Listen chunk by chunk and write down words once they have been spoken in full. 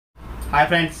Hi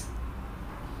friends,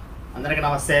 అందరికీ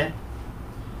నమస్తే.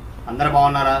 అందరూ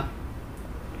బాగున్నారా?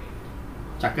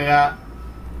 చక్కగా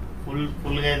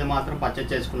ఫుల్గా అయితే మాత్రం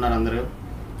పర్చేజ్ చేసుకున్నారు అందరూ.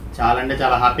 చాలా అంటే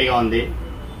చాలా హ్యాపీగా ఉంది.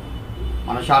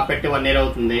 మన షాప్ పెట్టి 1 year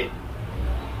అవుతుంది.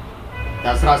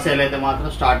 దసరా సేల్ అయితే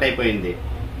మాత్రం స్టార్ట్ అయిపోయింది.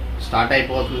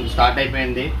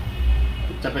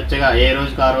 పిచ్చగా ఏ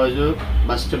రోజుకి ఆ రోజు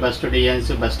best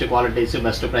designs, best qualities,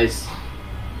 best price,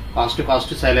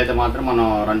 cost sale అయితే మాత్రం మనం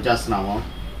రన్ చేస్తున్నాము.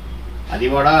 అది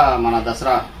కూడా మన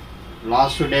దసరా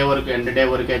లాస్ట్ డే వరకు, ఎండ్ డే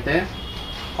వరకు అయితే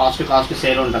కాస్ట్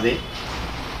సేల్ ఉంటుంది.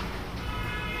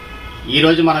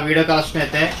 ఈరోజు మన వీడియో కలెక్షన్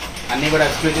అయితే అన్నీ కూడా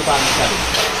ఎక్స్క్లూజివ్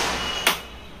కాన్సెప్ట్.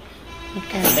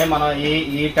 అంటే మనం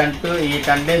ఈ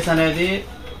 10 days అనేది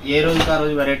ఏ రోజుకి ఆ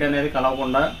రోజు వెరైటీ అనేది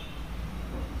కలవకుండా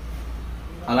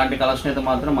అలాంటి కలెక్షన్ అయితే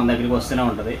మాత్రం మన దగ్గరికి వస్తూనే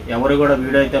ఉంటుంది. ఎవరు కూడా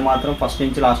వీడియో అయితే మాత్రం ఫస్ట్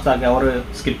నుంచి లాస్ట్ దాకా ఎవరు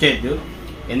స్కిప్ చేయొద్దు.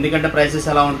 ఎందుకంటే ప్రైసెస్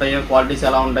ఎలా ఉంటాయో, క్వాలిటీస్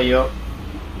ఎలా ఉంటాయో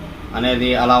అనేది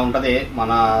అలా ఉంటుంది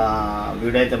మన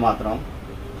వీడియో అయితే మాత్రం.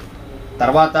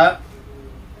 తర్వాత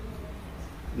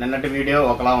నిన్నటి వీడియో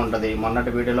ఒకలా ఉంటుంది,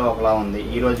 మొన్నటి వీడియోలో ఒకలా ఉంది,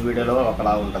 ఈరోజు వీడియోలో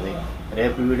ఒకలా ఉంటుంది,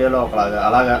 రేపు వీడియోలో ఒకలాగా,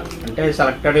 అలాగా అంటే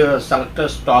సెలెక్టెడ్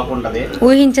స్టాక్ ఉంటుంది.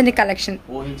 ఊహించని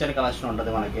కలెక్షన్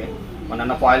ఉంటుంది మనకి.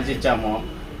 మొన్న ఫాయిల్స్ ఇచ్చాము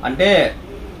అంటే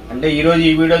ఈరోజు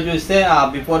ఈ వీడియో చూస్తే ఆ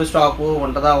బిఫోర్ స్టాక్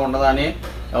ఉంటుందా ఉండదా అని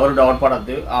ఎవరు డౌట్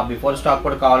పడద్దు. ఆ బిఫోర్ స్టాక్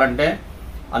కూడా కావాలంటే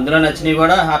అందులో నచ్చినవి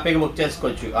కూడా హ్యాపీగా బుక్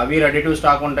చేసుకోవచ్చు. అవి రెడీ టు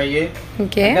స్టాక్ ఉంటాయి.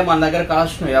 అంటే మన దగ్గర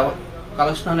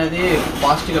కలెక్షన్ అనేది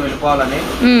ఫాస్ట్ గా వెళ్ళిపోవాలని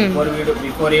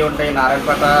బిఫోర్ ఉంటాయి.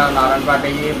 నారాయణపేట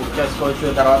బుక్ చేసుకోవచ్చు.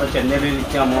 తర్వాత చందేరీలు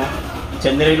ఇచ్చాము,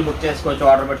 చందేరీలు బుక్ చేసుకోవచ్చు,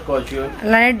 ఆర్డర్ పెట్టుకోవచ్చు.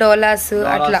 అలానే డోలాస్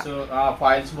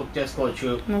ఫైల్స్ బుక్ చేసుకోవచ్చు.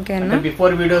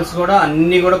 బిఫోర్ వీడియోస్ కూడా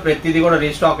అన్ని కూడా ప్రతిదీ కూడా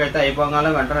రీస్టాక్ అయితే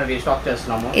అయిపోగానే వెంటనే రీస్టాక్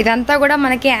చేస్తున్నాము. ఇదంతా కూడా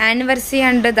మనకి యానివర్సరీ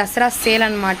అండ్ దసరా సేల్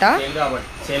అన్నమాట.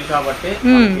 సేల్ కాబట్టి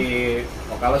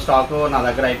ఒకవేళ స్టాక్ నా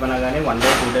దగ్గర అయిపోయినా గానీ 1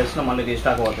 day 2 days లో మళ్ళీ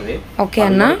రీస్టాక్ అవుతుంది.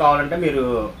 కావాలంటే మీరు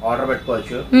ఆర్డర్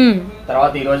పెట్టుకోవచ్చు.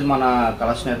 తర్వాత ఈ రోజు మన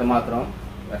కలెక్షన్ అయితే మాత్రం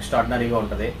ఎక్స్ట్రాడినరీగా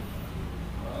ఉంటది.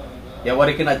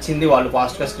 ఎవరికి నచ్చింది వాళ్ళు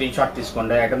ఫాస్ట్ గా స్క్రీన్ షాట్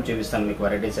తీసుకోండి. ఐటమ్ చూపిస్తాను మీకు.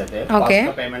 వెరైటీస్ అయితే ఫాస్ట్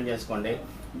గా పేమెంట్ చేసుకోండి.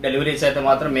 డెలివరీస్ అయితే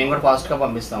మాత్రం మేము కూడా ఫాస్ట్ గా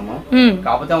పంపిస్తాము.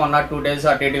 కాకపోతే 1 or 2 days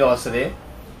అటు ఇటుగా వస్తుంది.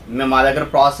 మేము మా దగ్గర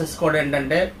ప్రాసెస్ కూడా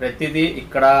ఏంటంటే ప్రతిదీ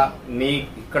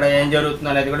ఇక్కడ ఏం జరుగుతుంది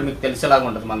అనేది కూడా మీకు తెలిసేలాగా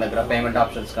ఉంటుంది. మన దగ్గర పేమెంట్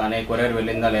ఆప్షన్స్ కానీ, కొరియర్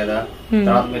వెళ్ళిందా లేదా,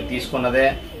 తర్వాత మీరు తీసుకున్నదే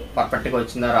పర్ఫెక్ట్ గా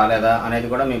వచ్చిందా రాలేదా అనేది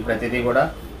కూడా మేము ప్రతిదీ కూడా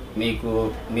మీకు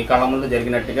మీ కళ్ళ ముందు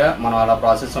జరిగినట్టుగా మనం అలా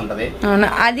ప్రాసెస్ ఉంటది.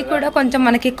 అది కూడా కొంచెం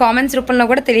మనకి కామెంట్స్ రూపంలో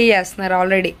కూడా తెలియజేస్తున్నారు.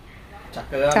 ఆల్రెడీ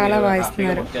చక్కగా చాలా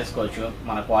బుక్ చేసుకోవచ్చు.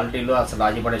 మన క్వాలిటీలో అసలు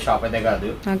రాజీపడే షాప్ అయితే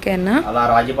కాదు. అలా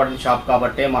రాజీపడే షాప్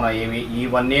కాబట్టి మనం ఈ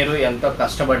 1 year ఎంతో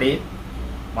కష్టపడి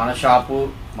మన షాపు,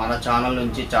 మన ఛానల్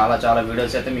నుంచి చాలా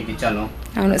వీడియోస్ అయితే మీకు ఇచ్చాను.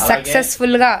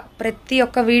 సక్సెస్ఫుల్ గా ప్రతి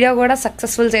ఒక్క వీడియో కూడా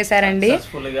సక్సెస్ఫుల్ చేశారండి.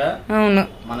 అవును,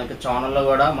 మనకి ఛానల్ లో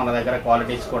కూడా మన దగ్గర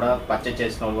క్వాలిటీస్ కూడా పర్చేజ్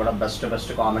చేసిన వాళ్ళు కూడా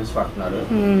బెస్ట్ కామెంట్స్ పడుతున్నారు.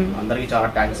 అందరికి చాలా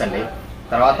థ్యాంక్స్ అండి.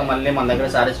 తర్వాత మళ్ళీ మన దగ్గర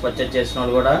సారీస్ పర్చేజ్ చేసిన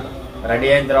వాళ్ళు కూడా రెడీ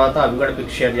అయిన తర్వాత అవి కూడా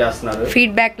పిక్ షేర్ చేస్తున్నారు.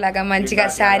 ఫీడ్బ్యాక్ లాగా మంచిగా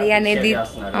సారీ అనేది.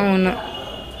 అవును,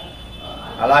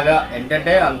 అలాగా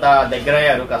ఏంటంటే అంత దగ్గర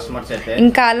అయ్యారు కస్టమర్స్ అయితే.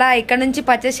 ఇంకా అలా ఇక్కడ నుంచి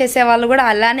పర్చేస్ చేసే వాళ్ళు కూడా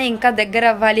అలానే ఇంకా దగ్గర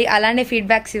అవ్వాలి, అలానే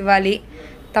ఫీడ్బ్యాక్స్ ఇవ్వాలి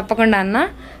తప్పకుండా అన్న.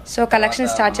 సో కలెక్షన్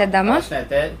స్టార్ట్ చేద్దామా?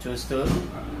 అయితే చూస్తూ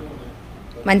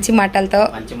మంచి మాటలతో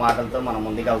మనం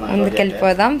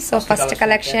ముందుకెళ్ళిపోదాం. సో ఫస్ట్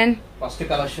కలెక్షన్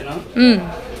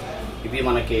ఇవి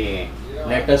మనకి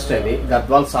లేటెస్ట్. ఇది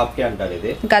గద్వాల్ సాఫ్టీ అంటారు.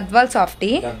 ఇది గద్వాల్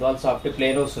సాఫ్టీ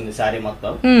ప్లేన్ వస్తుంది సారీ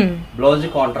మొత్తం. Blouse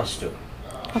contrast.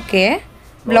 ఓకే,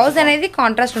 బ్లౌజ్ అనేది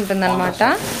కాంట్రాస్ట్ ఉంటుంది అనమాట.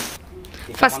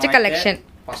 ఫస్ట్ కలెక్షన్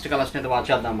అయితే వాచ్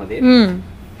చేద్దాం. అది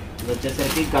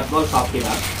వచ్చేసరికి Gadwal softy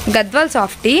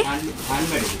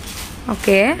handmade.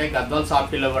 Okay, Gadwal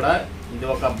సాఫ్టీలో కూడా ఇది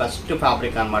ఒక బెస్ట్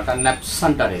ఫ్యాబ్రిక్ అన్నమాట. నెప్స్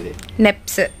అంటారు. ఇది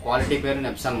నెప్స్ క్వాలిటీ పేరు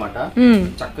నెప్స్ అన్నమాట.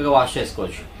 చక్కగా వాష్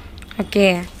చేసుకోవచ్చు. ఓకే,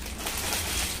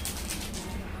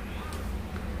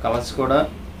 కలర్స్ కూడా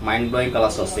మైండ్ బ్లోయింగ్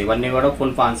కలర్స్ వస్తాయి. ఇవన్నీ కూడా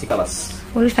ఫుల్ ఫ్యాన్సీ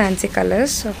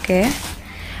కలర్స్. ఓకే,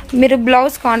 మీరు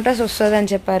బ్లౌజ్ కాంట్రాస్ట్ వస్తుంది అని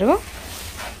చెప్పారు.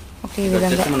 ఓకే, ఈ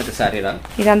విధంగా మనకి సారీరా.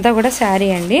 ఇదంతా కూడా శారీ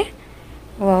అండి.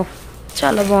 వావ్,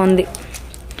 చాలా బాగుంది.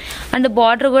 అండ్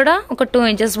బార్డర్ కూడా ఒక 2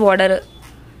 inches బార్డర్.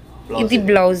 ఇది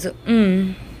బ్లౌజ్.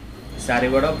 సారీ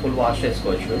కూడా ఫుల్ వాష్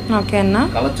చేసుకోవచ్చు. ఓకే అన్న.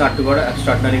 కలర్ చార్ట్ కూడా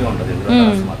ఎక్స్ట్రాడినరీగా ఉంటుంది.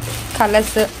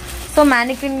 కలర్స్ సో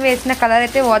మ్యానిక్విన్ వేసిన కలర్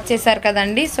అయితే వాచ్ చేశారు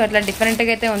కదండి. సో ఇట్లా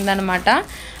డిఫరెంట్గా అయితే ఉందన్నమాట.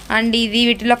 అండ్ ఇది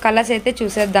వీటిలో కలర్స్ అయితే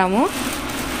చూసేద్దాము.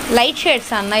 లైట్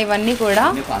షేడ్స్ అన్న ఇవన్నీ కూడా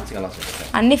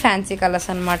అన్ని ఫ్యాన్సీ కలర్స్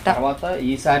అన్నమాట. తర్వాత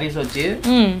ఈ సారీస్ వచ్చి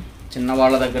చిన్న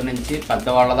వాళ్ళ దగ్గర నుంచి పెద్ద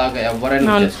వాళ్ళ దాకా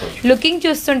ఎవరైనా లుకింగ్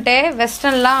చూస్తుంటే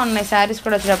వెస్ట్రన్ లా ఉన్నాయి సారీస్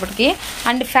కూడా వచ్చేటప్పటికి.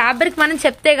 అండ్ ఫ్యాబ్రిక్ మనం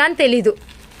చెప్తే గానీ తెలీదు.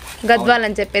 గద్వాల్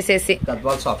అని చెప్పేసి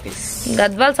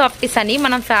గద్వాల్ సాఫ్టీస్ అని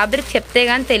మనం ఫ్యాబ్రిక్ చెప్తే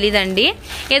గానీ తెలీదండి.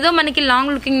 ఏదో మనకి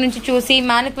లాంగ్ లుకింగ్ నుంచి చూసి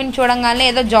మ్యానిక్విన్ చూడంగానే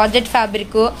ఏదో జార్జెట్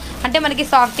ఫ్యాబ్రిక్ అంటే మనకి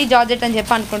సాఫ్టీ జార్జెట్ అని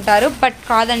చెప్పి అనుకుంటారు. బట్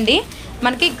కాదండి,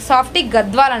 మనకి సాఫ్టీ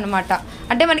గద్వాల్ అనమాట.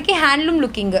 అంటే మనకి హ్యాండ్లూమ్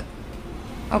లుకింగ్.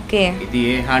 ఓకే, ఇది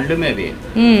హ్యాండ్లూమ్.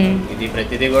 ఇది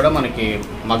ప్రతిదీ కూడా మనకి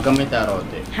మగ్గం మీద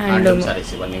తయారవుతాయి. హ్యాండ్లూమ్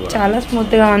చాలా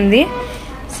స్మూత్ గా ఉంది.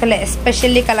 అసలు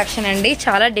ఎస్పెషల్లీ కలెక్షన్ అండి,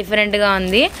 చాలా డిఫరెంట్ గా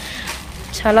ఉంది,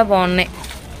 చాలా బాగున్నాయి.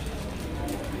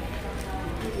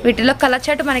 వీటిలో కలర్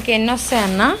చార్ట్ మనకి ఎన్ని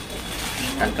వస్తాయన్నా?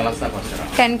 10 కలర్స్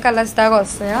దాకా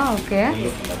వస్తాయా? ఓకే,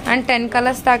 అండ్ 10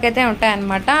 కలర్స్ దాకా అయితే ఉంటాయి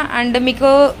అనమాట. అండ్ మీకు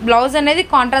బ్లౌజ్ అనేది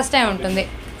కాంట్రాస్ట్ అయి ఉంటుంది.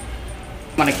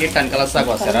 మనకి 10 కలర్స్ దాకా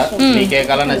వస్తారా? మీకు ఏ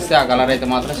కలర్ నచ్చితే ఆ కలర్ అయితే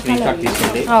మాత్రం స్క్రీన్ షాట్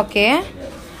తీసుకోండి. ఓకే,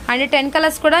 అండ్ 10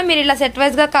 కలర్స్ కూడా మీరు ఇలా సెట్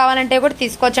వైజ్ గా కావాలంటే కూడా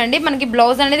తీసుకోవచ్చండి. మనకి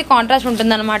బ్లౌజ్ అనేది కాంట్రాస్ట్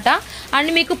ఉంటుంది అనమాట. అండ్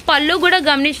మీకు పళ్ళు కూడా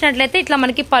గమనించినట్లయితే ఇట్లా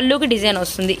మనకి పళ్ళుకి డిజైన్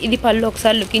వస్తుంది. ఇది పళ్ళు,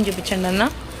 ఒకసారి లుకింగ్ చూపించండి అన్న.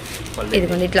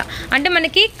 ఇదిగోండి ఇట్లా, అంటే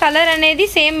మనకి కలర్ అనేది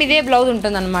సేమ్ ఇదే బ్లౌజ్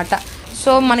ఉంటుంది అనమాట.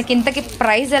 సో మనకి ఇంతకి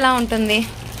ప్రైస్ ఎలా ఉంటుంది?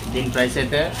 దీని ప్రైస్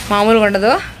అయితే మామూలుగా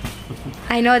ఉండదు.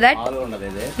 I know that.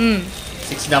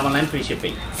 699 free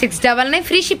shipping. 699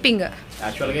 free shipping.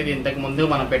 Actual గా ఇది ఇంతకు ముందు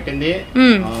మనం పెట్టింది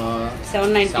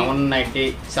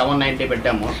 790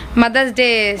 పెట్టాము. మదర్స్ డే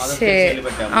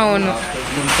పెట్టాము. అవును,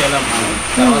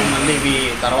 మళ్ళీ ఇవి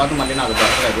తర్వాత మళ్ళీ నాకు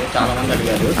దొరకలేదు, చాలా మంది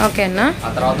అడిగారు. ఓకేనా,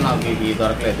 ఆ తర్వాత నాకు ఇవి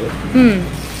దొరకలేదు.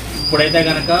 ఇప్పుడైతే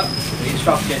కనుక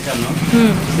రీస్టాక్ చేశాను.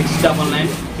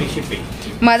 699 ఫ్రీ షిప్పింగ్.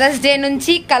 మదర్స్ డే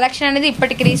నుంచి కలెక్షన్ అనేది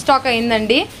ఇప్పటికి రీస్టాక్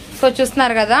అయిందండి. సో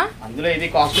చూస్తున్నారు కదా, అందులో ఇది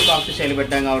కాస్ట్ సేల్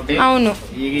పెట్టాం కాబట్టి. అవును,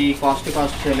 ఈ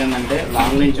కాస్ట్ సేల్ ఏంటంటే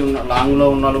లాంగ్ లో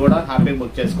ఉన్న వాళ్ళు కూడా హ్యాపీగా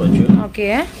బుక్ చేసుకోవచ్చు. ఓకే,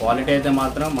 క్వాలిటీ అయితే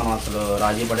మాత్రం మనం అసలు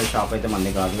రాజీ పడే షాప్ అయితే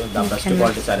మంది కాదు. ద బెస్ట్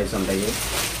క్వాలిటీ సారీస్ ఉంటాయి.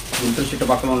 గుంటూరు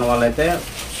చుట్టుపక్కల ఉన్న వాళ్ళైతే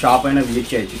షాప్ అయినా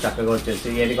విజిట్ చేయొచ్చు, చక్కగా వచ్చేసి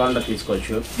ఏది కావాలంటే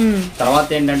తీసుకోవచ్చు. తర్వాత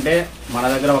ఏంటంటే మన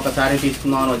దగ్గర ఒక సారీ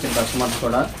తీసుకుందాం అని వచ్చిన కస్టమర్స్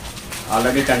కూడా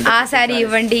ఆల్రెడీ ఆ సారీ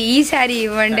ఇవ్వండి, ఈ సారీ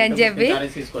ఇవ్వండి అని చెప్పి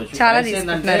చాలా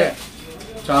తీసుకుంటున్నారు.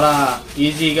 చాలా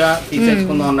ఈజీగా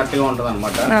తీసేసుకుందాం అన్నట్టుగా ఉంటది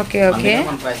అనమాట.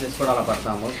 మన ప్రైసెస్ కూడా అలా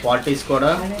పడతాము. క్వాలిటీస్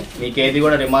కూడా మీకు ఏది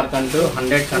కూడా రిమార్క్ అంటూ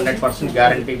 100%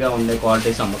 గ్యారంటీగా ఉండే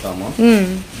క్వాలిటీస్ అమ్ముతాము.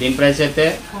 దీని ప్రైస్ అయితే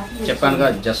చెప్పాను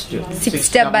కదా, just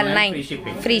 699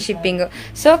 free shipping.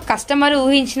 So customer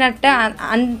ఊహించినట్టు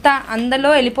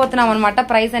అందులో వెళ్ళిపోతున్నాం అనమాట.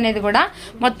 ప్రైస్ అనేది కూడా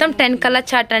మొత్తం 10 కలర్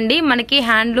చార్ట్ అండి. మనకి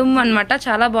హ్యాండ్లూమ్ అనమాట,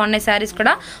 చాలా బాగున్నాయి సారీస్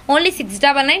కూడా. Only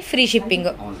 699 free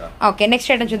shipping. Okay,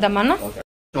 next item చూద్దాం అన్న.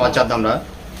 చేద్దాం రా.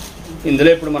 ఇందులో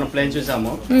ఇప్పుడు మనం ప్లేన్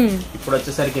చూసాము. ఇప్పుడు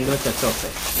వచ్చేసరికి ఇందులో చెక్స్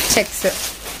వస్తాయి. చెక్స్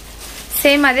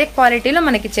సేమ్ అదే క్వాలిటీలో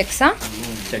మనకి చెక్సా?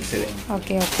 చెక్స్.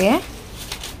 ఓకే ఓకే,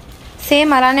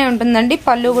 సేమ్ అలానే ఉంటుందండి.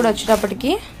 పళ్ళు కూడా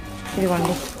వచ్చేటప్పటికి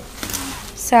ఇదిగోండి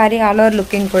సారీ ఆల్ ఓవర్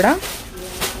లుకింగ్ కూడా.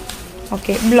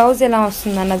 ఓకే, బ్లౌజ్ ఎలా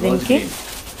వస్తుంది అన్న దీనికి?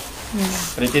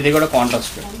 ప్రతిదీ కూడా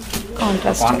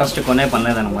కాంట్రాస్ట్ కొనే పని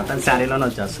లేదనమాట, శారీలోనే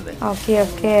వచ్చేస్తుంది. ఓకే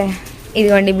ఓకే,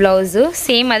 ఇదిగోండి బ్లౌజ్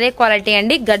సేమ్ అదే క్వాలిటీ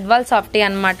అండి. గద్వాల్ సాఫ్టీ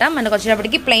అనమాట. మనకు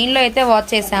వచ్చేటప్పటికి ప్లెయిన్ లో అయితే వాచ్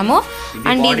చేసాము.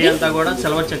 అండ్ ఇది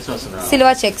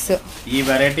సిల్వర్ చెక్స్. ఈ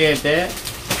వెరైటీ అయితే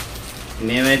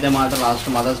మేమైతే మాత్రం లాస్ట్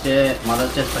మదర్స్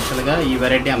డే స్పెషల్ గా ఈ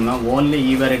వెరైటీ అమ్మాం. ఓన్లీ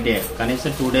ఈ వెరైటీ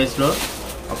కనీసం 2 days లో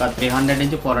ఒక 300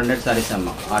 నుంచి 400 సారీస్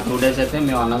అమ్మాం. ఆ 2 days అయితే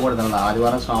మేము అన్నం కూడా తినాలి.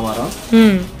 ఆదివారం సోమవారం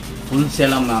ఫుల్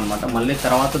సేల్ అమ్మా అనమాట. మళ్ళీ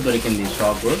తర్వాత దొరికింది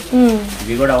స్టాక్.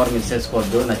 ఇవి కూడా ఎవరు మిస్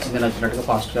చేసుకోవద్దు. నచ్చినట్టుగా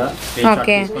ఫాస్ట్ గా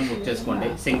తీసుకొని బుక్ చేసుకోండి.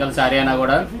 సింగిల్ సారీ అయినా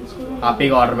కూడా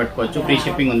హ్యాపీగా ఆర్డర్ పెట్టుకోవచ్చు. ఫ్రీ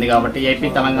షిప్పింగ్ ఉంది కాబట్టి ఏపీ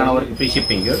తెలంగాణ వరకు ఫ్రీ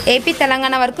షిప్పింగ్. ఏపీ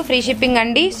తెలంగాణ వరకు ఫ్రీ షిప్పింగ్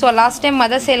అండి. So last time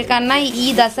mother sale కన్నా ఈ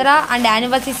దసరా అండ్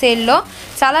యానివర్సరీ సేల్ లో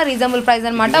చాలా రీజనబుల్ ప్రైస్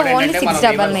అనమాట. ఓన్లీ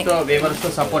 699. వీవర్స్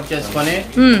తో సపోర్ట్ చేసుకుని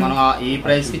మనం ఈ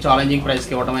ప్రైస్ కి ఛాలెంజింగ్ ప్రైస్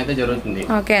కి ఇవ్వడం అయితే జరుగుతుంది.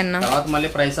 ఓకే అన్న, తర్వాత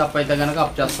మళ్ళీ ప్రైస్ అప్ అయితే కనుక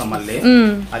అప్ చేస్తాం మళ్ళీ,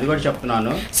 అది కూడా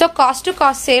చెప్తున్నాను. So cost to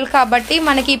cost sale కాబట్టి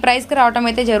మనకి ఈ ప్రైస్ కి రావటం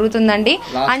అయితే జరుగుతుందండి.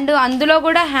 అండ్ అందులో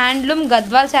కూడా హ్యాండ్లూమ్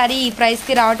గద్వాల్ శారీ ఈ ప్రైస్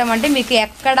కి రావటం అంటే మీకు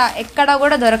ఎక్కడ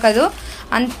కూడా దొరకదు.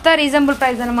 అంత రీజనబుల్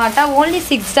ప్రైస్ అనమాట. ఓన్లీ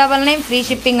 699 ఫ్రీ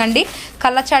షిప్పింగ్ అండి.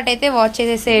 కలర్ చార్ట్ అయితే వాచ్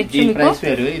చేసేసేయచ్చు.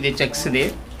 ఇది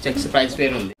చెక్స్ ప్రైస్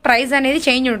వేరు ఉంది. ప్రైస్ అనేది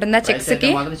చేంజ్ ఉంటుందా? చెక్స్ కి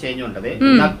మాత్రం చేంజ్ ఉంటది.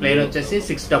 నాకు ప్లేన్ వచ్చేసి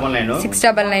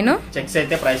 699. చెక్స్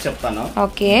అయితే ప్రైస్ చెప్తాను.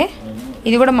 ఓకే,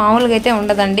 ఇది కూడా మామూలుగా అయితే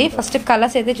ఉండదండి. ఫస్ట్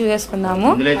కలర్స్ అయితే చూసేసుకుందాము.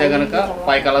 ఇందులో అయితే కనుక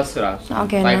 5 కలర్స్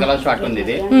 5 కలర్స్ స్టార్ట్ ఉంది.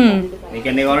 ఇది మీకు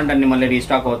ఎన్ని కావాలంటే అన్ని మళ్ళీ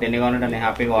రీస్టాక్ అవుతాయి. ఎన్ని కావాలంటే అన్ని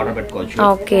హ్యాపీగా ఆర్డర్ పెట్టుకోవచ్చు.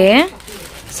 ఓకే,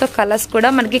 సో కలర్స్ కూడా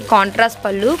మనకి కాంట్రాస్ట్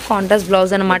పళ్ళు, కాంట్రాస్ట్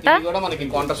బ్లౌజ్ అనమాట.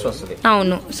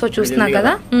 అవును, సో చూస్తున్నా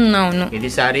కదా. అవును, ఇది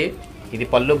సారీ, ఇది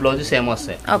పళ్ళు, బ్లౌజ్ సేమ్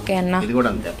వస్తాయి. ఓకే అన్న, ఇది కూడా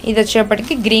అంతే. ఇది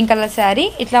వచ్చేటప్పటికి గ్రీన్ కలర్ శారీ,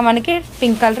 ఇట్లా మనకి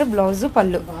పింక్ కలర్ బ్లౌజ్,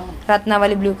 పళ్ళు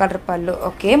రత్నావళి బ్లూ కలర్ పళ్ళు.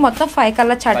 ఓకే, మొత్తం 5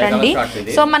 కలర్ చాట్ అండి.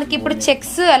 సో మనకి ఇప్పుడు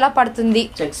చెక్స్ ఎలా పడుతుంది?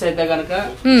 చెక్స్ అయితే కనుక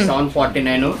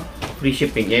 749 ఫ్రీ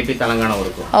షిప్పింగ్ ఏపీ తెలంగాణ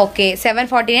వరకు. ఓకే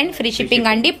 749 ఫ్రీ షిప్పింగ్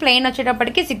అండి. ప్లెయిన్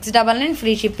వచ్చేటప్పటికి 699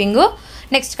 ఫ్రీ షిప్పింగ్.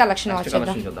 నెక్స్ట్ కలెక్షన్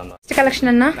వచ్చేద్దాం. నెక్స్ట్ కలెక్షన్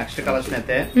అన్న, నెక్స్ట్ కలెక్షన్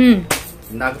అయితే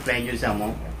ఇందాక ప్లెయిన్ చూసాము,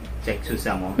 చెక్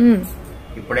చూసాము.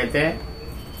 ఇప్పుడైతే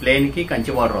ప్లెయిన్ కి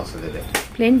కంచి బార్డర్ వస్తుంది. ఇది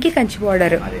ప్లెయిన్ కి కంచి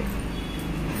బార్డర్.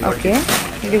 ఓకే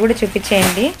ఇది కూడా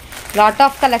చూపించేయండి. లాట్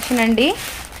ఆఫ్ కలెక్షన్ అండి,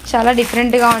 చాలా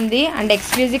డిఫరెంట్ గా ఉంది అండ్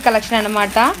ఎక్స్క్లూజివ్ కలెక్షన్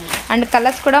అనమాట. అండ్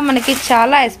కలర్స్ కూడా మనకి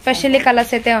చాలా ఎస్పెషల్లీ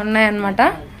కలర్స్ అయితే ఉన్నాయన్నమాట.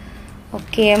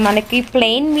 ఓకే మనకి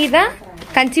ప్లెయిన్ మీద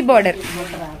కంచి బార్డర్.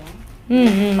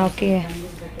 ఓకే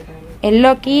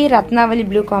ఎల్లోకి రత్నావళి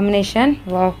blue combination.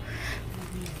 Wow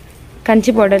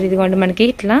Kanchi border ఇదిగోండి మనకి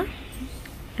ఇట్లా.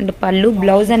 అండ్ పళ్ళు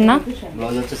బ్లౌజ్ అన్న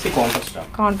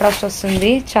కాంట్రాస్ట్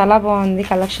వస్తుంది. చాలా బాగుంది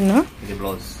కలెక్షన్.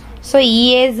 సో ఈ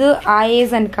ఏజ్ ఆ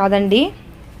ఏజ్ అని కాదండి,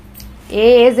 ఏ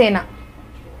ఏజ్ అయినా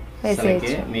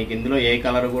మీకు ఇందులో ఏ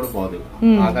కలర్ కూడా పోదు.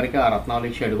 ఆఖరికి ఆ రత్నావళి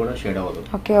షేడ్ కూడా షేడ్ అవ్వదు.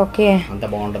 ఓకే ఓకే అంత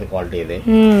బాగుంటది క్వాలిటీ ఇది.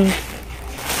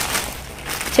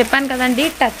 చెప్పాను కదండి,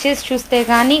 టచ్ చేసి చూస్తే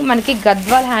కానీ మనకి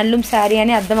గద్వాల్ హ్యాండ్లూమ్ శారీ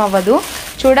అని అర్థం అవ్వదు.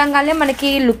 చూడంగానే మనకి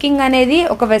లుకింగ్ అనేది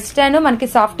ఒక వెస్టర్న్ మనకి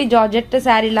సాఫ్టీ జార్జెట్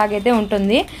శారీ లాగైతే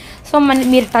ఉంటుంది. సో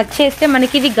మీరు టచ్ చేస్తే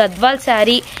మనకి ఇది గద్వాల్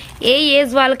శారీ, ఏ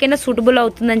ఏజ్ వాళ్ళకైనా సూటబుల్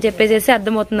అవుతుందని చెప్పేసి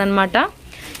అర్థమవుతుంది అనమాట.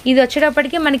 ఇది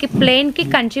వచ్చేటప్పటికి మనకి ప్లెయిన్ కి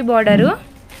కంచి బార్డర్.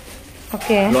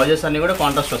 ఓకే బ్లౌజెస్ అన్ని కూడా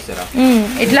కాంట్రాస్ట్ వస్తాయి.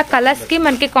 ఇట్లా కలర్స్ కి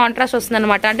మనకి కాంట్రాస్ట్ వస్తుంది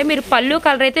అనమాట. అంటే మీరు పళ్ళు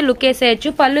కలర్ అయితే లుక్ వేసేయచ్చు,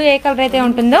 పళ్ళు ఏ కలర్ అయితే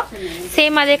ఉంటుందో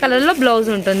సేమ్ అదే కలర్ లో బ్లౌజ్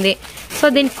ఉంటుంది. సో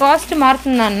దీని కాస్ట్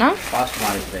మారుతుందా అన్న? కాస్ట్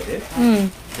మారుతుంది.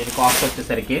 దీని కాస్ట్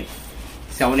వచ్చేసరికి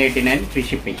 789 ఫ్రీ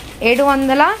షిప్పింగ్.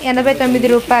 789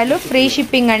 రూపాయలు ఫ్రీ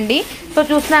షిప్పింగ్ అండి. సో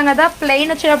చూస్తున్నాం కదా,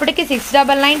 ప్లెయిన్ వచ్చేటప్పటికి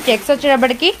 699, చెక్స్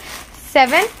వచ్చేటప్పటికి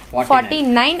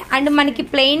 749 అండ్ మనకి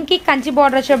ప్లెయిన్ కి కంచి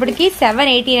బార్డర్ వచ్చేటప్పటికి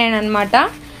 789 అనమాట.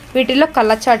 వీటిలో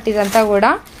కలర్ చార్ట్ ఇదంతా కూడా.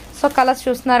 సో కలర్స్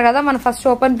చూస్తున్నారు కదా, మనం ఫస్ట్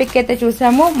ఓపెన్ పిక్ అయితే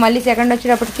చూసాము. మళ్ళీ సెకండ్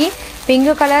వచ్చేటప్పటికి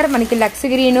పింక్ కలర్, మనకి లక్స్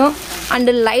గ్రీన్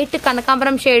అండ్ లైట్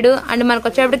కనకాంబరం షేడ్ అండ్ మనకు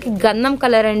వచ్చేటప్పటికి గంధం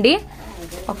కలర్ అండి.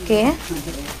 ఓకే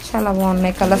చాలా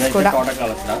బాగున్నాయి కలర్స్ కూడా.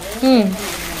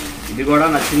 ఇది కూడా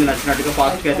నచ్చింది, నచ్చినట్టుగా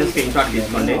ఫాస్ట్ గా అయితే స్క్రీన్ షాట్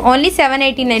తీసుకోండి. Only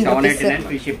 789 rupees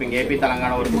free shipping. AP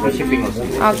Telangana వరకు ఫ్రీ షిప్పింగ్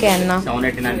వస్తుంది. ఓకే అన్న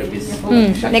 789 రూపీస్.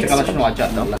 నెక్స్ట్ కలెక్షన్ వాచ్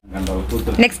చేద్దాం.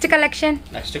 నెక్స్ట్ కలెక్షన్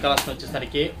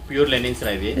వచ్చేసరికి ప్యూర్ లెనిన్స్.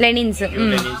 ఇది లెనిన్స్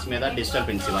మీద డిజిటల్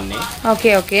ప్రింట్స్ ఇవన్నీ.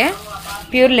 Okay okay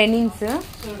pure linens.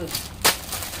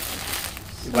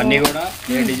 ఇవన్నీ కూడా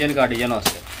ఏ డిజైన్ కా డిజైన్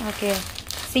వస్తాయి. Okay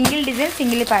single design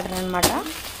single pattern అనమాట.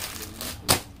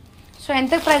 సో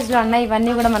ఎంత ప్రైస్ లో ఉన్నాయి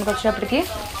ఇవన్నీ కూడా మనకు వచ్చేటప్పటికి?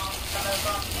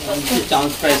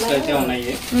 ఛాన్స్ ప్రైస్ అయితే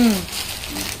ఉన్నాయి,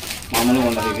 మామూలుగా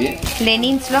ఉండదు. ఇవి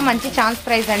లెనిన్స్ లో మంచి ఛాన్స్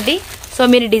ప్రైస్ అండి. సో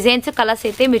మీరు డిజైన్స్ కలర్స్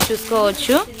అయితే మీరు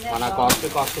చూసుకోవచ్చు. మన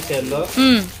కాస్ట్ సేల్ లో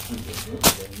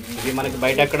ఇది మనకి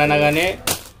బయట ఎక్కడైనా గానీ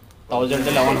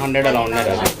 1000 1100 అలా ఉన్నాయి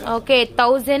కదా. ఓకే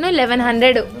 1000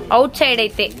 1100 అవుట్ సైడ్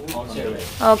అయితే.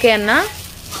 ఓకే అన్న.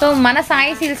 సో మన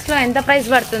సాయి సిల్క్స్ లో ఎంత ప్రైస్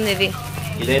పడుతుంది ఇది?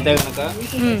 ఇదైతే కనుక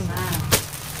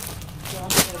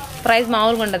ప్రైస్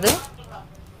మామూలుగా ఉండదు,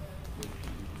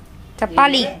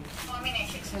 చెప్పాలి.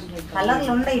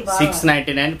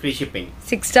 699 free shipping.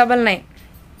 699.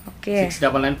 Okay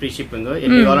 699 free shipping.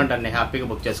 ఎన్ని కావాలంటే అన్ని హ్యాపీగా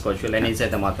బుక్ చేసుకోవచ్చు. లెనిన్స్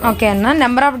అయితే మాత్రం. ఓకే అన్న.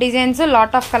 Number of designs,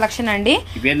 lot of collection అండి.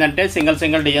 ఇవి ఏంటంటే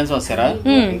సింగిల్ డిజైన్స్ వస్తారా.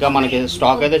 ఇంకా మనకి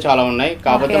స్టాక్ అయితే చాలా ఉన్నాయి.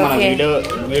 కాకపోతే మన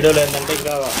వీడియోలో ఏంటంటే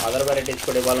ఇంకా అదర్ వెరైటీస్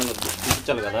కూడా ఇవ్వాలని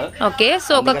చూపించాలి కదా. ఓకే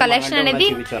సో ఒక కలెక్షన్ అనేది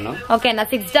ఓకే అన్న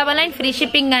 699 ఫ్రీ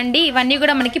షిప్పింగ్ అండి. ఇవన్నీ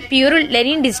కూడా మనకి ప్యూర్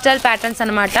లెనిన్ డిజిటల్ ప్యాటర్న్స్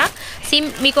అనమాట.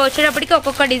 మీకు వచ్చేటప్పటికి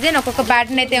ఒక్కొక్క డిజైన్ ఒక్కొక్క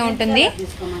ప్యాటర్న్ అయితే ఉంటుంది.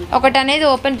 ఒకటి అనేది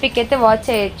ఓపెన్ పిక్ అయితే వాచ్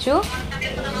చేయొచ్చు.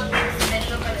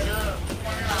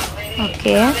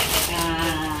 ఓకే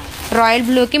రాయల్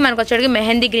బ్లూ కి మనకు వచ్చేటికి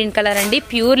మెహందీ గ్రీన్ కలర్ అండి.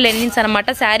 ప్యూర్ లెనిన్స్ అనమాట.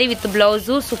 Sari with blouse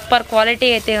super quality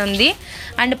అయితే ఉంది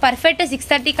అండ్ పర్ఫెక్ట్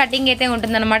 630 కటింగ్ అయితే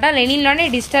ఉంటుంది అనమాట. లెనిన్ లోనే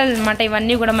డిజిటల్ అనమాట.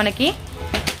 ఇవన్నీ కూడా మనకి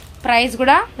ప్రైస్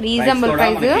కూడా reasonable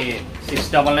price.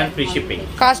 699 free shipping.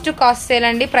 Cost to cost sale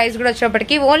అండి. ప్రైస్ కూడా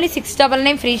వచ్చేటప్పటికి ఓన్లీ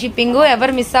 699 ఫ్రీ షిప్పింగ్.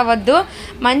 ఎవరు మిస్ అవ్వద్దు,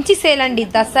 మంచి సేల్ అండి.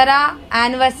 దసరా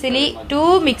యానివర్సరీ 2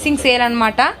 మిక్సింగ్ సేల్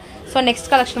అనమాట. సో నెక్స్ట్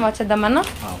కలెక్షన్ వచ్చేద్దాం అన్న.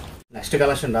 Next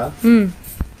collection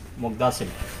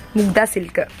Mugdha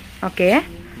silk. Okay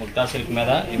Mugdha silk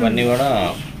మీద ఇవన్నీ కూడా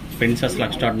ప్రింట్స్ అసలు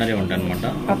ఎక్స్ట్రాడినరీ ఉంటాయి అనమాట.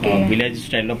 విలేజ్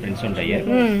స్టైల్లో ప్రింట్స్ ఉంటాయి.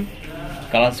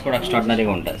 కలర్స్ కూడా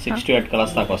ఎక్స్ట్రాడినరీగా ఉంటాయి. 6 to 8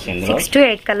 కలర్స్ దాకా వస్తాయి. 6 to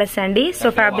 8 కలర్స్ అండి. సో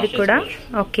ఫ్యాబ్రిక్ కూడా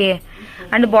ఓకే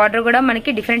అండ్ బార్డర్ కూడా మనకి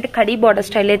డిఫరెంట్ కడీ బార్డర్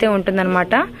స్టైల్ అయితే ఉంటుంది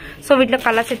అనమాట. సో వీటిలో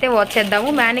కలర్స్ అయితే వాచ్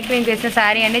చేద్దాము. మ్యానిక్విన్ చేసిన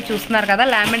శారీ అనేది చూస్తున్నారు కదా,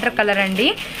 లావెండర్ కలర్ అండి,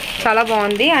 చాలా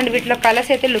బాగుంది. అండ్ వీటిలో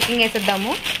కలర్స్ అయితే లుకింగ్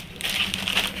వేసేద్దాము.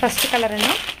 ఫస్ట్ కలర్ అన్న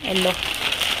ఎల్లో.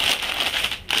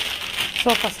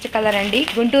 సో ఫస్ట్ కలర్ అండి,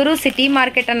 గుంటూరు సిటీ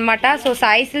మార్కెట్ అన్నమాట. సో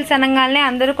సాయి సిల్క్స్ అనగానే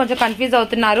అందరూ కొంచెం కన్ఫ్యూజ్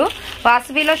అవుతున్నారు.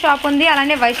 వాసవిలో షాప్ ఉంది,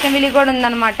 అలానే వైష్ణవిలో కూడా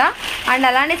ఉందన్నమాట. అండ్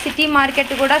అలానే సిటీ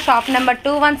మార్కెట్ కూడా షాప్ నెంబర్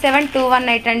 217,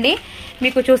 218 అండి.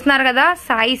 మీకు చూస్తున్నారు కదా,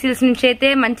 సాయి సిల్క్స్ నుంచి అయితే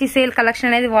మంచి సేల్ కలెక్షన్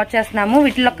అనేది వాచ్ చేస్తున్నాము.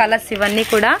 వీటిలో కలర్స్ ఇవన్నీ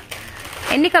కూడా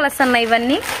ఎన్ని కలర్స్ ఉన్నాయి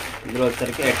ఇవన్నీ?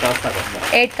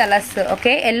 8 కలర్స్.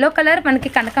 ఓకే, ఎల్లో కలర్ మనకి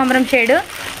కనకాంబరం షేడ్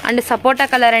అండ్ సపోటా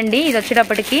కలర్ అండి ఇది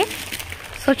వచ్చేటప్పటికి.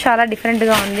 సో చాలా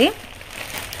డిఫరెంట్గా ఉంది.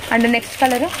 And next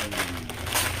colour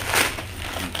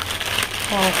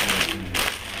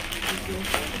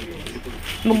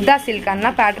Mugdha silk అన్న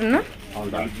pattern,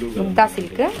 Mugdha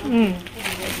silk.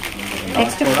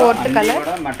 Next fourth colour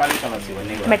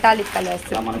metallic colours.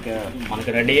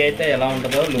 మనకి రెడీ అయితే ఎలా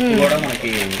ఉంటుందో లుక్ కూడా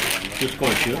మనకి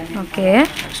చూసుకోవచ్చు. ఓకే,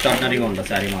 ఎక్స్ట్రాడినరీగా ఉంటుంది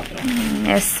సారీ మాత్రం.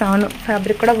 ఎస్ అవును,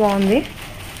 ఫ్యాబ్రిక్ కూడా బాగుంది.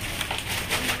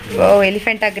 ఓ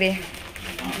ఎలిఫెంటా గ్రే.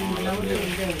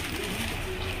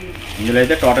 ఇందులో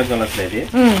అయితే టోటల్ కలర్స్ లేదు,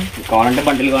 కావాలంటే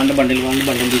బండిల్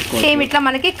తీసుకోవచ్చు. సేమ్ ఇట్లా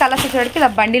మనకి కలర్స్ వచ్చేటికి ఇలా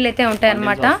బండిల్ అయితే ఉంటాయి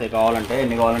అన్నమాట. కావాలంటే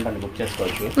ఎన్ని కావాలంటే అన్ని బుక్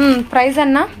చేసుకోవచ్చు. ప్రైస్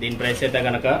అన్న దీని ప్రైస్ అయితే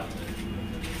కనుక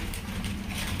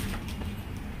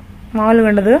మామూలుగా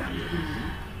ఉండదు,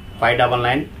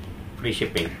 599 free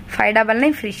shipping.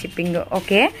 599 free shipping.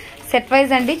 Okay, set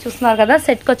wise అండి చూస్తున్నారు కదా.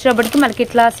 సెట్కి వచ్చేటప్పటికి మనకి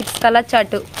ఇట్లా 6 కలర్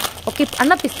చార్ట్. ఓకే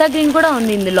అన్న, పిస్తా గ్రీన్ కూడా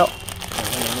ఉంది ఇందులో.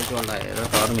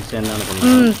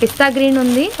 పిస్తా గ్రీన్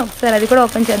ఉంది, ఒకసారి అది కూడా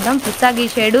ఓపెన్ చేద్దాం. పిస్తా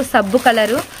గ్రీన్ షేడ్, సబ్బు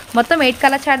కలరు, మొత్తం 8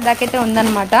 కలర్ చార్ట్ దాకైతే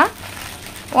ఉందన్నమాట.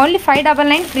 ఓన్లీ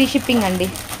 599 ఫ్రీ షిప్పింగ్ అండి.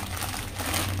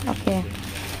 ఓకే,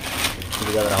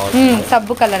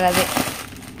 సబ్బు కలర్ అదే.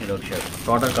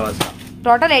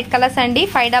 టోటల్ 8 కలర్స్ అండి,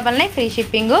 599 free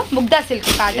shipping. Mugdha silk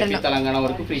pattern, Telangana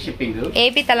వరకు ఫ్రీ షిప్పింగ్.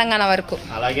 ఏపీ తెలంగాణ వరకు.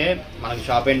 అలాగే మనకి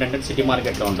షాప్ ఏంటంటే సిటీ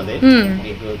మార్కెట్ లో ఉంటది.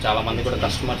 మీకు చాలా మంది కూడా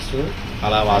కస్టమర్స్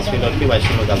అలా వాసవిలోకి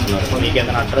వైష్ణవిలోకి వెళ్తున్నారు. మీకు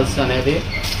ఏదైనా అడ్రస్ అనేది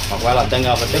ఒకవేళ అర్థం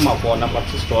కాకపోతే మా ఫోన్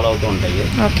నెంబర్స్ స్క్రోల్ అవుతూ ఉంటాయి.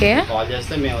 ఓకే, కాల్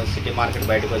చేస్తే మేము సిటీ మార్కెట్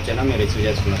బయటకు వచ్చేనా మీరు రిసీవ్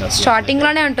చేసుకున్నారు. స్టార్టింగ్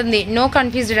లోనే ఉంటుంది, నో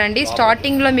కన్ఫ్యూజ్డ్ అండి.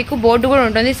 స్టార్టింగ్ లో మీకు బోర్డు కూడా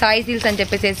ఉంటుంది సాయి సిల్క్స్ అని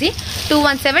చెప్పేసి.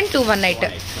 217,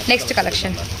 218. నెక్స్ట్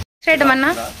కలెక్షన్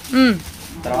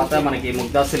తర్వాత మనకి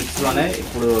ముగ్దా సిల్క్స్ లోనే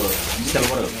ఇప్పుడు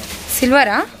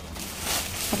సిల్వరా.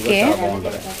 ఓకే,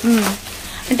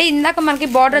 అంటే ఇందాక మనకి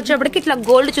బార్డర్ వచ్చేటప్పటికి ఇట్లా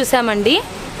గోల్డ్ చూసామండి.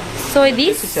 సో ఇది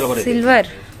సిల్వర్,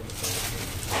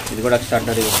 ఇది కూడా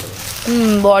ఎక్స్ట్రాడినరీ ఉంటుంది.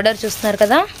 బార్డర్ చూస్తున్నారు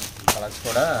కదా.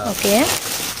 ఓకే,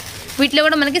 వీటిలో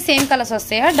కూడా మనకి సేమ్ కలర్స్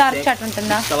వస్తాయా? డార్క్ చార్ట్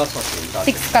ఉంటుందా?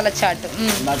 6 కలర్ చార్ట్.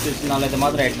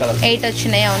 8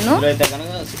 వచ్చినాయి. అవును,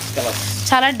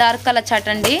 చాలా డార్క్ కలర్ చార్ట్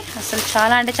అండి. అసలు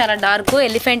చాలా అంటే చాలా dark.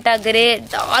 Elephanta grey,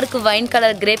 dark wine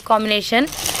colour, grape combination.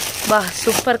 బా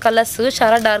సూపర్ కలర్స్,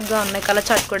 చాలా డార్క్ గా ఉన్నాయి. కలర్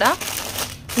చార్ట్ కూడా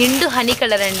నిండు హనీ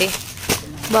కలర్ అండి.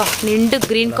 బా నిండు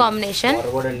గ్రీన్ కాంబినేషన్,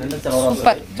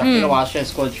 సూపర్. వాష్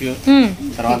చేసుకోవచ్చు.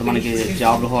 తర్వాత మనకి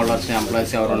జాబ్ హోల్డర్స్,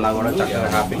 ఎంప్లాయీస్ ఎవరు ఉన్నా కూడా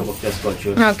చక్కగా హ్యాపీగా బుక్ చేసుకోవచ్చు.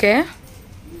 ఓకే,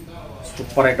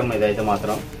 సూపర్ ఐటమ్ ఇది అయితే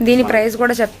మాత్రం. దీని ప్రైస్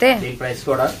కూడా చెప్తే? దీని ప్రైస్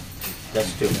కూడా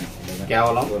జస్ట్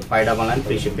కేవలం 599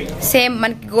 ఫ్రీ షిప్పింగ్. సేమ్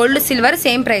మనకి gold silver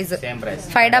same price,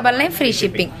 599 free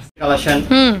shipping. Collection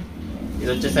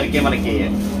ఇది వచ్చేసరికి మనకి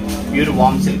ప్యూర్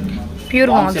వామ్ సిల్క్.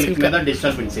 ప్యూర్ వామ్ సిల్క్ మీద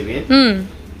డిజిటల్ ప్రింట్స్ ఇవి.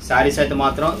 సారీస్ అయితే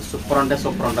మాత్రం సూపర్ అంటే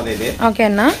సూపర్ ఉంటది. ఇది ఓకే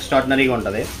అన్న, ఎక్స్ట్రాడినరీగా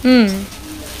ఉంటది.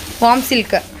 వామ్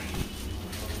సిల్క్.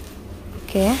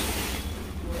 ఓకే,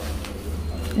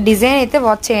 డిజైన్ అయితే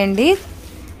వాచ్ చేయండి.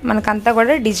 మనకంతా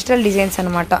కూడా డిజిటల్ డిజైన్స్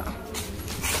అనమాట.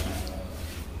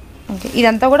 ఓకే,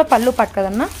 ఇదంతా కూడా పళ్ళు పట్టు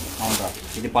కదన్నా?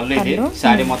 ఇది పళ్ళు. ఇది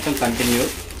సారీ మొత్తం కంటిన్యూ.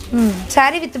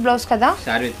 సారీ విత్ బ్లౌజ్ కదా?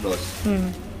 Sorry with blouse.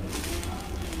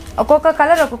 ఒక్కొక్క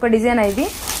కలర్ ఒక్కొక్క డిజైన్ ఇది.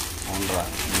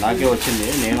 నాకే వచ్చింది,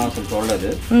 నేను అసలు చూడలేదు.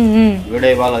 వీడియో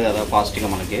ఇవ్వాలి కదా ఫాస్ట్ గా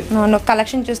మనకి.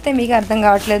 కలెక్షన్ చూస్తే మీకు అర్థం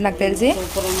కావట్లేదు నాకు తెలిసి.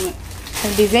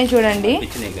 డిజైన్ చూడండి,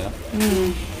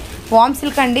 వామ్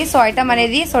సిల్క్ అండి. సో ఐటమ్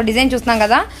అనేది, సో డిజైన్ చూస్తున్నాం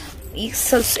కదా,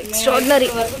 ఎక్స్ట్రాడినరీ.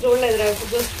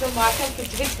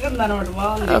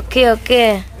 ఓకే ఓకే,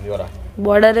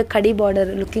 బార్డర్ కడి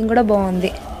బార్డర్ లుకింగ్ కూడా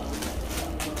బాగుంది.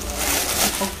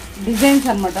 డిజైన్స్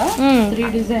అన్నమాట, 3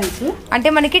 డిజైన్స్. అంటే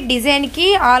మనకి డిజైన్ కి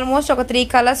ఆల్మోస్ట్ ఒక 3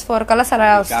 కలర్స్ 4 కలర్స్ అలా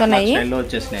వస్తున్నాయి,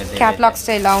 క్యాటలాగ్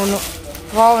స్టైల్. అవును,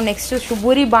 వావ్. నెక్స్ట్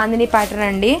శుభూరి బాందిని ప్యాటర్న్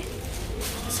అండి.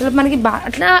 అసలు మనకి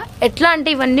అట్లా ఎట్లా అంటే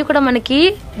ఇవన్నీ కూడా మనకి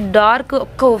డార్క్.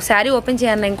 ఒక్క శారీ ఓపెన్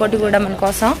చేయాలి ఇంకోటి కూడా మన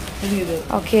కోసం.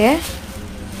 ఓకే,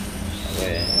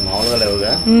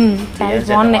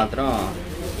 బాగున్నాయి,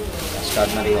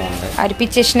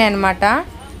 అరిపించేసినాయి అనమాట.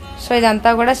 సో ఇదంతా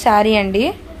కూడా శారీ అండి.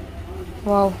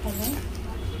 వావ్,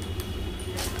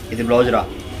 ఇది బ్లౌజ్ రా.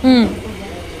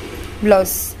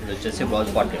 బ్లౌజ్ వచ్చేసి బ్లౌజ్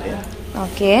పార్ట్ ఇది.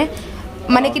 ఓకే,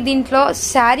 మనకి దీంట్లో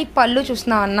శారీ పళ్ళు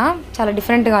చూస్తున్నాం అన్న, చాలా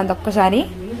డిఫరెంట్గా ఉంది. ఒక్కసారి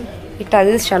ఈ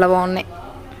టజిల్స్ చాలా బాగున్నాయి.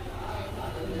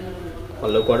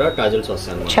 పళ్ళు కూడా టాజిల్స్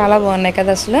వస్తాయి. చాలా బాగున్నాయి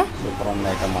కదా అసలు. సూపర్ ఉంది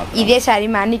ఐటమ్. ఇదే శారీ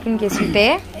మ్యానిక్విన్ కేసుంటే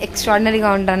ఎక్స్ట్రాడినరీగా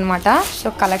ఉంటుంది అనమాట. సో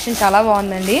కలెక్షన్ చాలా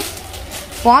బాగుందండి.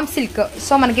 వామ్ సిల్క్.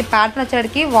 సో మనకి ప్యాటర్న్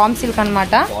వచ్చేటికి వామ్ సిల్క్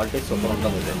అనమాట. క్వాలిటీ సూపర్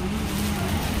ఉంటుంది.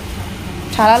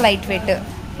 చాలా light weight,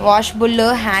 washable,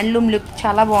 handloom look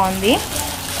చాలా బాగుంది.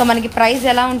 సో మనకి ప్రైస్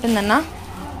ఎలా ఉంటుందన్న?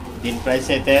 దీని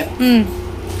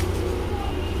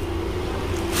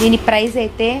ప్రైస్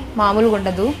అయితే మామూలుగా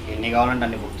ఉండదు. ఎన్ని కావాలంటే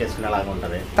అన్ని బుక్ చేసుకునేలాగా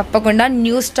ఉంటుంది. తప్పకుండా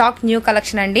న్యూ స్టాక్, న్యూ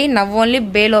కలెక్షన్ అండి. నవ్ ఓన్లీ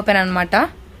బేల్ ఓపెన్ అనమాట.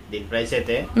 దీని ప్రైస్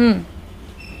అయితే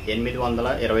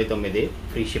 829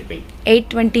 free shipping.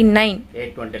 829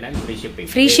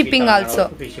 free shipping also.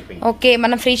 Okay,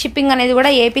 మన ఫ్రీ షిప్పింగ్ అనేది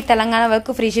కూడా ఏపీ తెలంగాణ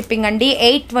వరకు ఫ్రీ షిప్పింగ్ అండి.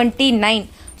 829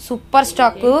 సూపర్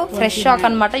స్టాక్, ఫ్రెష్ స్టాక్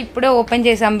అనమాట. ఇప్పుడే ఓపెన్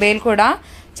చేసాం బేల్ కూడా.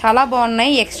 చాలా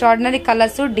బాగున్నాయి. ఎక్స్ట్రాడినరీ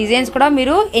కలర్స్, డిజైన్స్ కూడా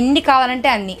మీరు ఎన్ని కావాలంటే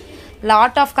అన్ని.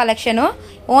 Lot of collection.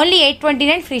 Only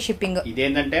 829 free shipping.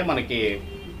 ఇదేంటంటే మనకి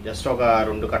జస్ట్ ఒక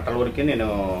 2 కట్టల వరకు నేను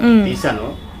తీసాను.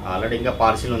 ఆల్రెడీ ఇంకా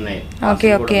పార్సిల్ ఉన్నాయి.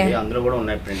 అందులో కూడా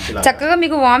ఉన్నాయి ప్రింట్స్. చక్కగా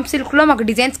మీకు వామ్ సిల్క్ లో మాకు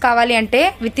డిజైన్స్ కావాలి అంటే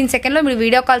విత్ ఇన్ సెకండ్ లో మీరు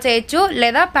వీడియో కాల్ చేయొచ్చు,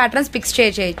 లేదా ప్యాటర్న్స్ పిక్స్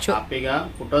చేయొచ్చు. హ్యాపీగా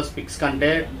ఫొటోస్ పిక్స్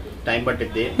కంటే టైం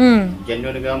పట్టిద్ది.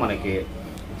 జెన్యున్ గా మనకి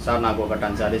సార్ నాకు ఒక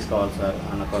 10 సారీస్ కావాలి సార్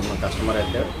అన్న కస్టమర్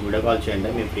అయితే వీడియో కాల్ చేయండి.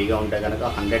 మేము ఫ్రీగా ఉంటే కనుక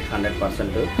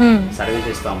 100%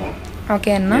 సర్వీస్ ఇస్తాము.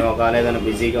 ఒకవేళ ఏదైనా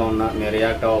బిజీగా ఉన్నా మీరు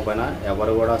రియాక్ట్ అవ్వకపోయినా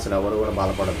ఎవరు కూడా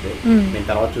బాధపడద్దు. మేము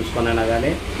తర్వాత చూసుకునైనా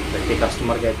కానీ ప్రతి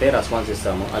కస్టమర్ కి అయితే రెస్పాన్స్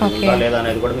ఇస్తాము. అది ఉందా లేదా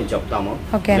అనేది కూడా మేము చెప్తాము.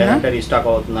 లేదంటే రీస్టాక్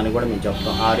అవుతుందని కూడా మేము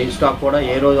చెప్తాం. ఆ రీస్టాక్ కూడా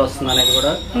ఏ రోజు వస్తుంది అనేది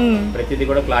కూడా ప్రతిదీ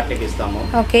కూడా క్లారిటీకి ఇస్తాము.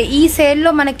 ఈ సేల్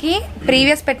లో మనకి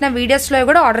ప్రీవియస్ పెట్టిన వీడియోస్ లో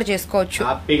కూడా ఆర్డర్ చేసుకోవచ్చు.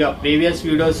 హ్యాపీగా ప్రీవియస్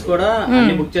వీడియోస్ కూడా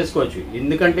అన్ని బుక్ చేసుకోవచ్చు.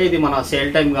 ఎందుకంటే ఇది మన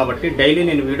సేల్ టైం కాబట్టి డైలీ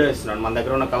నేను వీడియో ఇస్తున్నాను. మన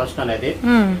దగ్గర ఉన్న కలెక్షన్ అనేది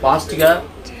ఫాస్ట్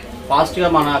గా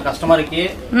మన కస్టమర్ కి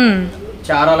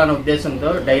చేరాలనే ఉద్దేశంతో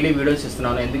డైలీ వీడియోస్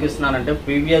ఇస్తున్నాను. ఎందుకు ఇస్తున్నానంటే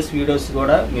ప్రీవియస్ వీడియోస్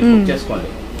కూడా మీరు బుక్ చేసుకోండి.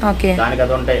 దానికి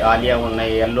అది ఉంటాయి. ఆలియా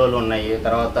ఉన్నాయి, ఎల్లోలు ఉన్నాయి,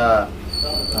 తర్వాత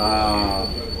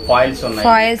ఫాయిల్స్ ఉన్నాయి,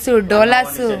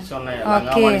 డోలాస్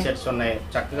సెట్స్ ఉన్నాయి.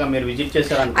 చక్కగా మీరు విజిట్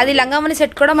చేశారు. అది లంగామణి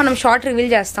సెట్ కూడా మనం షార్ట్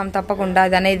రివీల్ చేస్తాం తప్పకుండా.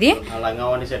 అది అనేది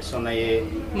లంగామణి సెట్స్ ఉన్నాయి.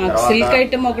 సిల్క్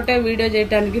ఐటమ్ ఒకటే వీడియో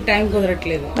చేయడానికి టైం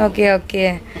కుదరట్లేదు. ఓకే.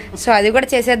 సో అది కూడా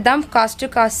చేసేద్దాం. Cost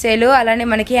sale. అలానే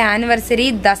మనకి యానివర్సరీ,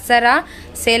 దసరా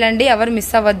సేల్ అండి. ఎవరు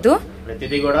మిస్ అవ్వద్దు.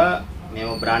 ప్రతిదీ కూడా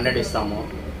మేము బ్రాండెడ్ ఇస్తాము,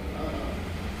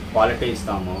 క్వాలిటీ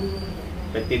ఇస్తాము.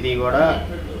 ప్రతిదీ కూడా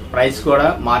ప్రైస్ కూడా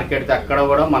మార్కెట్ అక్కడ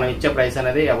కూడా మనం ఇచ్చే ప్రైస్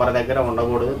అనేది ఎవరి దగ్గర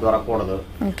ఉండకూడదు, దొరకకూడదు.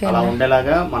 అలా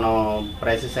ఉండేలాగా మనం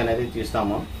ప్రైసెస్ అనేది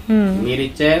తీస్తాము. మీరు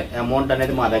ఇచ్చే అమౌంట్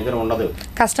అనేది మా దగ్గర ఉండదు.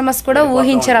 కస్టమర్స్ కూడా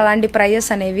ఊహించారు అలాంటి ప్రైజెస్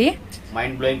అనేవి.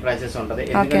 మైండ్ బ్లోయింగ్ ప్రైసెస్ ఉంటది.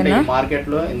 ఎందుకంటే ఈ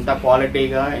మార్కెట్ లో ఇంత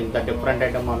క్వాలిటీగా ఇంత డిఫరెంట్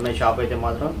ఐటమ్ ఉన్న షాప్ అయితే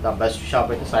మాత్రం ద బెస్ట్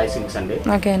షాప్ అయితే సాయి సిల్క్స్ అండి.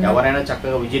 ఎవరైనా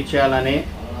చక్కగా విజిట్ చేయాలని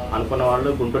అనుకున్న వాళ్ళు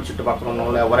గుంటూరు చుట్టుపక్కల ఉన్న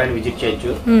వాళ్ళు ఎవరైనా విజిట్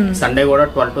చేయొచ్చు. సండే కూడా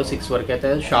 12 to 6 వరకు అయితే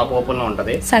షాప్ ఓపెన్ లో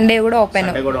ఉంటది. సండే కూడా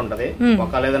ఉంటది.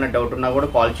 ఒకవేళ ఏదైనా డౌట్ ఉన్నా కూడా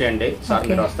కాల్ చేయండి. సార్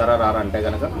మీరు వస్తారా రారా అంటే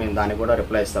కనుక మేము దానికి కూడా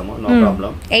రిప్లై ఇస్తాము. No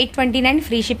problem. 829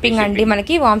 ఫ్రీ షిప్పింగ్ అండి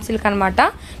మనకి. వామ్ సిల్క్ అనమాట.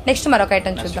 నెక్స్ట్ మరొక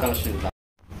ఐటమ్ చూద్దాం.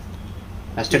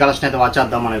 నెక్స్ట్ కలెక్షన్ అయితే వాచ్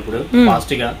చేద్దాం మనం ఇప్పుడు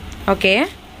ఫాస్ట్ గా. ఓకే.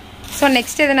 సో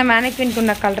నెక్స్ట్ ఏదైనా మ్యానిక్విన్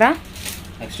ఉన్న కలరా?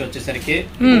 నెక్స్ట్ వచ్చేసరికి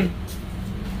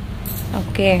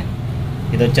ఓకే,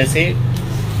 ఇది వచ్చేసి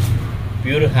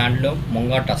ప్యూర్ హ్యాండ్లూమ్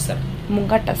ముంగా టస్సర్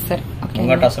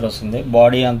వస్తుంది.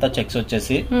 బాడీ అంతా చెక్స్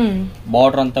వచ్చేసి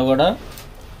బార్డర్ అంతా కూడా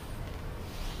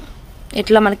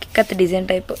ఇట్లా మనకి కత్తి డిజైన్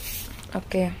టైప్.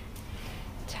 ఓకే,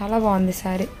 చాలా బాగుంది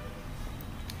సారీ.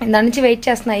 దాని నుంచి వెయిట్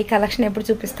చేస్తున్నా ఈ కలెక్షన్ ఎప్పుడు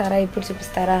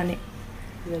చూపిస్తారా అని.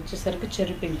 వచ్చేసరికి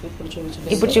చెర్రీ పింక్.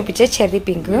 ఇప్పుడు చూపించే చెర్రీ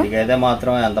పింక్. ఇదైతే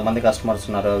మాత్రం ఎంతమంది కస్టమర్స్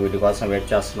ఉన్నారు వీటి కోసం వెయిట్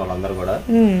చేస్తున్న వాళ్ళందరూ కూడా.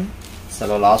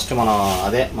 అసలు లాస్ట్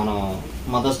మనం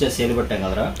మదర్స్ డే సేల్ పెట్టాం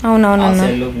కదరా.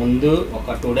 సేల్ ముందు ఒక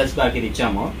 2 days బ్యాక్ ఇది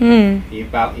ఇచ్చాము.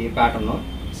 ఈ ప్యాటర్న్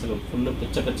అసలు ఫుల్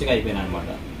పిచ్చగా అయిపోయినాయి అనమాట.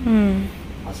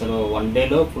 అసలు 1 day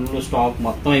లో ఫుల్ స్టాక్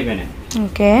మొత్తం అయిపోయినాయి.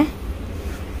 ఓకే.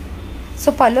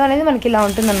 సో పళ్ళు అనేది మనకి ఇలా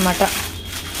ఉంటుంది అనమాట.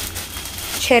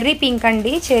 చెర్రీ పింక్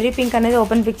అండి. చెర్రీ పింక్ అనేది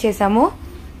ఓపెన్ పిక్ చేసాము.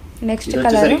 నెక్స్ట్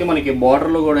కలర్ మనకి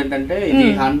బార్డర్ లో కూడా ఏంటంటే ఇది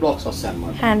హ్యాండ్ బ్లాక్స్ వస్తాయి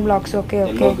అన్నమాట. Hand blocks. Okay.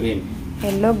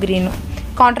 Yellow green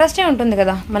కాంట్రాస్టే ఉంటుంది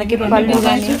కదా మనకి. పళ్ళు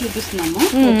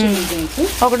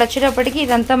ఒకటి వచ్చేటప్పటికి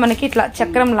ఇదంతా మనకి ఇట్లా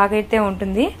చక్రం లాగైతే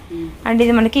ఉంటుంది. అండ్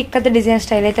ఇది మనకి ఇక్కత డిజైన్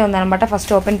స్టైల్ అయితే ఉందన్నమాట.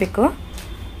 First open pick.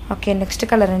 Okay, next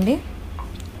colour అండి.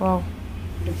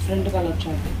 డిఫరెంట్ కలర్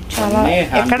చాలా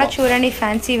ఎక్కడ చూడండి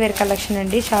ఫ్యాన్సీ వేర్ కలెక్షన్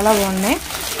అండి. చాలా బాగున్నాయి.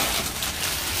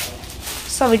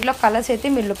 సో వీటిలో కలర్స్ అయితే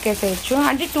మీరు లుక్ వేసేయచ్చు.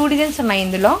 అంటే 2 డిజైన్స్ ఉన్నాయి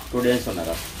ఇందులో.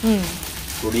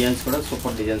 2 డిజైన్స్ కూడా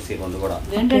సూపర్ డిజైన్స్ ఇవ్వండి కూడా.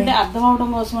 ఏంటంటే అర్థం అవడం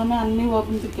కోసమని అన్ని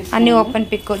ఓపెన్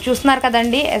పిక్ చూస్తున్నారు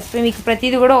కదండి. మీకు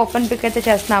ప్రతిదీ కూడా ఓపెన్ పిక్ అయితే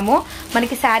చేస్తున్నాము.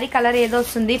 మనకి శారీ కలర్ ఏదో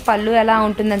వస్తుంది, పళ్ళు ఎలా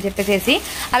ఉంటుందని చెప్పేసి.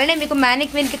 అలానే మీకు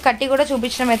మ్యానిక్విన్ కి కట్టి కూడా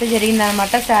చూపించడం అయితే జరిగింది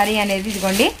అనమాట. శారీ అనేది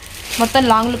ఇదిగోండి మొత్తం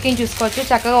లాంగ్ లుకింగ్ చూసుకోవచ్చు.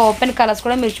 చక్కగా ఓపెన్ కలర్స్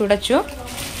కూడా మీరు చూడొచ్చు.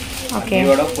 ఓకే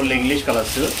కూడా ఫుల్ ఇంగ్లీష్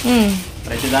కలర్స్,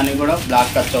 ప్రతిదానికి కూడా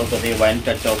బ్లాక్ టచ్ అవుతుంది, వైన్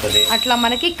టచ్ అవుతుంది. అట్లా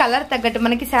మనకి కలర్ తగ్గట్టు,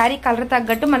 మనకి శారీ కలర్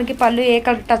తగ్గట్టు మనకి పళ్ళు ఏ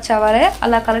కలర్ టచ్ అవ్వాలి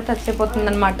అలా కలర్ టచ్ అయిపోతుంది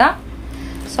అనమాట.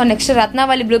 సో నెక్స్ట్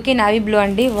రత్నావళి బ్లూకి నావీ బ్లూ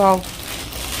అండి. వావ్.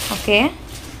 ఓకే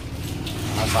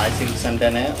సాయి సిల్క్స్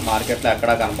అంటేనే మార్కెట్ లో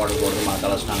ఎక్కడా కనపడకూడదు మన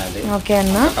కలెక్షన్ అనేది. ఓకే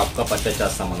అన్న, టప్ గా పర్చేస్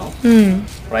చేస్తాం మనం.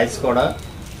 ప్రైస్ కూడా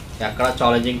ఎక్కడ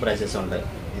ఛాలెంజింగ్ ప్రైసెస్ ఉంటాయి,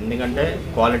 ఎందుకంటే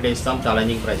క్వాలిటీ ఇస్తాం,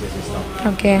 ఛాలెంజింగ్ ప్రైసెస్ ఇస్తాం.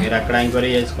 మీరు ఎక్కడ ఎంక్వైరీ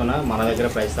చేసుకున్నా మన దగ్గర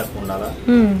ప్రైస్ తక్కువ ఉండాలా,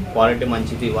 క్వాలిటీ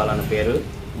మంచిది ఇవ్వాలన్న పేరు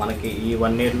మనకి ఈ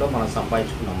 1 year లో మనం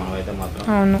సంపాదించుకున్నాం. మనం అయితే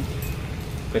మాత్రం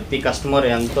ప్రతి కస్టమర్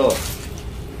ఎంత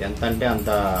అంటే అంత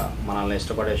మనల్ని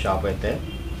ఇష్టపడే షాప్ అయితే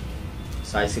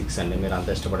సాయి సిల్క్స్ అండి. మీరు అంత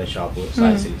ఇష్టపడే షాపు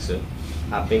సాయి సిల్క్స్.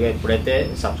 హ్యాపీగా ఇప్పుడైతే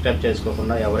సబ్స్క్రైబ్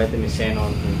చేసుకోకుండా ఎవరైతే మిస్ అయిన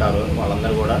ఉంటారో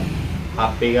వాళ్ళందరూ కూడా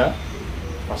హ్యాపీగా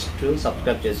ఫస్ట్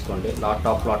సబ్స్క్రైబ్ చేసుకోండి. Lot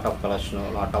of collection,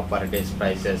 lot of varieties,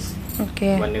 prices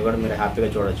ఇవన్నీ కూడా మీరు హ్యాపీగా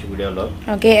చూడొచ్చు వీడియోలో.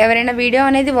 ఓకే ఎవరైనా వీడియో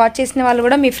అనేది వాచ్ చేసిన వాళ్ళు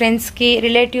కూడా మీ ఫ్రెండ్స్ కి,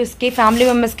 రిలేటివ్స్ కి, ఫ్యామిలీ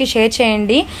మెంబర్స్ కి షేర్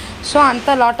చేయండి. సో అంత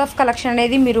లాట్ ఆఫ్ కలెక్షన్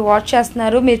అనేది మీరు వాచ్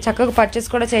చేస్తున్నారు, మీరు చక్కగా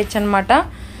పర్చేస్ కూడా చేయొచ్చు అనమాట.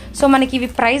 సో మనకి ఇవి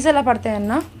ప్రైస్ ఎలా పడతాయి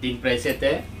అన్న? దీని ప్రైస్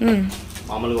అయితే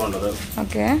మామూలుగా ఉండదు.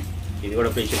 ఓకే ఇది కూడా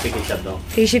ఫ్రీ షిప్పింగ్ ఇచ్చేద్దాం.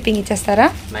 ఫ్రీ షిప్పింగ్ ఇచ్చేస్తారా?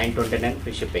 929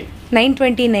 ఫ్రీ షిప్పింగ్.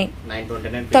 929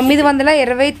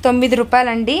 929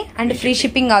 రూపాయలండి. And free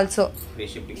shipping also.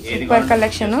 Super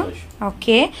collection.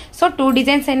 Okay so 2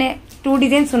 designs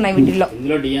ఉన్నాయి వీటిలో.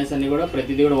 ఇందులో డిజైన్స్ అన్ని కూడా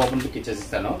ప్రతిదీ కూడా ఓపెన్ బుక్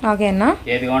ఇచ్చేస్తాను. ఓకే అన్న,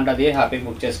 ఏది కావాలంటే అది హ్యాపీ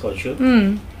బుక్ చేసుకోవచ్చు.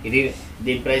 ఇది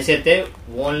దీని ప్రైస్ అయితే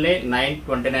only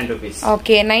 929 rupees.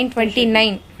 Okay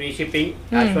 929 free shipping.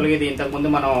 Actual గా ఇది ఇంతకు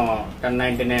ముందు మనం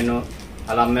 1099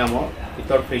 అలా అమ్మాము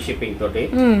వితౌట్ ఫ్రీ షిప్పింగ్ తోటి.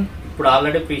 ఇప్పుడు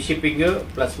ఆల్రెడీ ఫ్రీ షిప్పింగ్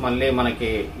ప్లస్ మళ్ళీ మనకి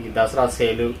ఈ దసరా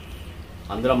సేల్,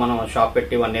 అందులో మనం షాప్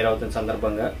పెట్టి 1 year అవుతున్న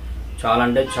సందర్భంగా చాలా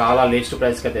అంటే చాలా లీస్ట్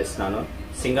ప్రైస్ కి అయితే ఇస్తున్నాను.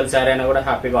 సింగిల్ శారీ అయినా కూడా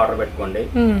హ్యాపీగా ఆర్డర్ పెట్టుకోండి.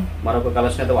 మరొక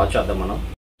కలెక్షన్ అయితే వాచ్ చేద్దాం మనం.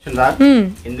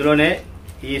 ఇందులోనే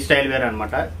ఈ స్టైల్ వేర్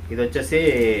అనమాట. ఇది వచ్చేసి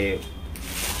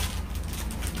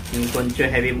ఇంకొంచెం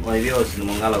హెవీ వస్తుంది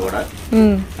ముంగాల కూడా.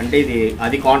 అంటే ఇది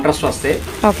అది కాంట్రాస్ట్ వస్తే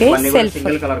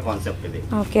సింగిల్ కలర్ కాన్సెప్ట్ ఇది.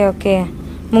 ఓకే ఓకే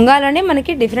ముంగాలోనే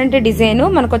మనకి డిఫరెంట్ డిజైన్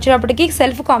మనకు వచ్చేటప్పటికి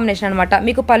సెల్ఫ్ కాంబినేషన్ అనమాట.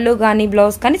 మీకు పళ్ళు కానీ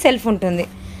బ్లౌజ్ కానీ సెల్ఫ్ ఉంటుంది.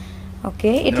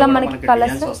 ఓకే ఇట్లా మనకి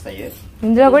కలర్స్ వస్తాయి.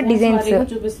 ఇందులో కూడా డిజైన్స్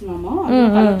చూపిస్తున్నాము.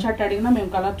 కలర్ చార్ట్ అడిగినా మేము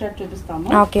కలర్ చార్ట్ చూపిస్తాము.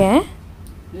 ఓకే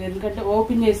ఎందుకంటే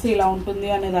ఓపెన్ చేసి ఇలా ఉంటుంది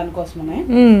అనే దానికోసమే.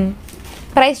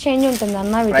 ప్రైస్ చేంజ్ ఉంటుంది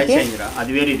అన్న వీటికి.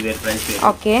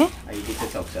 ఓకే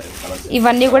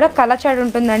ఇవన్నీ కూడా కలర్ చార్ట్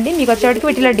ఉంటుందండి. మీకు వచ్చేటికి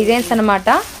వీటిలో డిజైన్స్ అనమాట.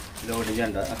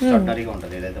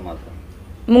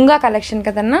 ముంగా కలెక్షన్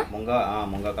కదన్నా?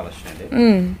 ముంగా కలెక్షన్.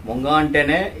 ముంగా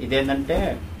అంటేనే ఇదేంటంటే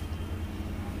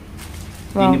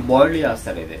దీన్ని బాయిల్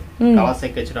చేస్తారు. ఇది కలర్స్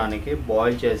ఎక్కించడానికి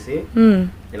బాయిల్ చేసి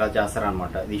ఇలా చేస్తారు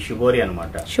అనమాట. ఇది షుబూరి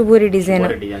అనమాట. Shibori design.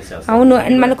 అవును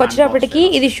మనకు వచ్చేటప్పటికి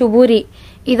ఇది షుబూరి.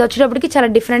 ఇది వచ్చేటప్పటికి చాలా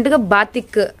డిఫరెంట్ గా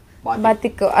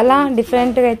బాతిక్ అలా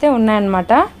డిఫరెంట్ గా అయితే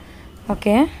ఉన్నాయన్నమాట.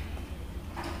 ఓకే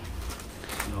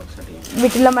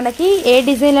వీటిలో మనకి ఏ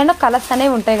డిజైన్ లో కలర్స్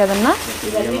అనేవి ఉంటాయి కదన్నా?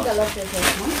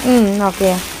 ఓకే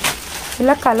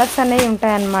ఇలా కలర్స్ అనేవి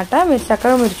ఉంటాయి అన్నమాట. మీరు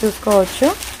చక్కగా మీరు చూసుకోవచ్చు.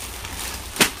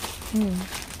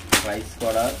 ప్రైస్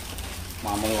కూడా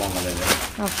మామూలుగా ఉండదు.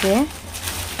 ఓకే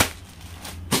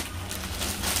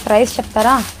ప్రైస్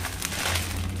చెప్తారా?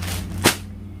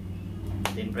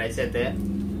 దీని ప్రైస్ అయితే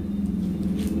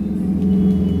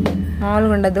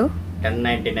మామూలుగా ఉండదు.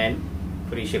 1099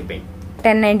 ఫ్రీ షిప్పింగ్.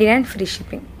 1099 free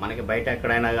shipping. మనకి బయట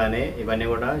ఎక్కడైనా గానీ ఇవన్నీ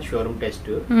కూడా షోరూమ్ టెస్ట్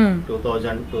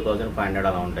 2000-2500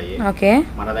 అలా ఉంటాయి. ఓకే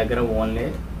మన దగ్గర only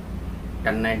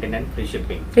 1099 free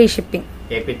shipping.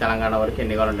 AP Telangana వరకు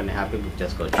ఎన్ని కావాలంటే హ్యాపీ బుక్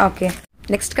చేసుకోవచ్చు. Okay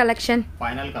next collection,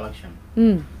 final collection.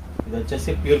 ఇది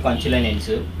వచ్చేసి ప్యూర్ కంచి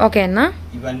లైనింగ్స్. ఓకే అన్న.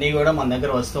 ఇవన్నీ కూడా మన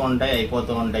దగ్గర వస్తూ ఉంటాయి,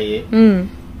 అయిపోతూ ఉంటాయి.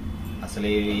 అసలు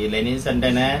ఈ లెనిన్స్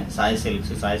అంటేనే సాయి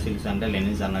సిల్క్స్ అంటే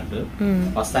లెనిన్స్ అన్నట్టు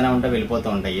వస్తానే ఉంటాయి, వెళ్ళిపోతూ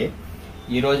ఉంటాయి.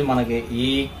 ఈ రోజు మనకి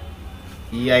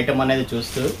ఈ ఐటమ్ అనేది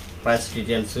చూస్తూ ప్రైస్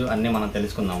డీటెయిల్స్ అన్ని మనం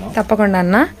తెలుసుకుందాము. తప్పకుండా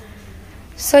అన్న.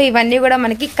 సో ఇవన్నీ కూడా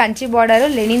మనకి కంచి బార్డర్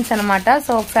లెనిన్స్ అనమాట.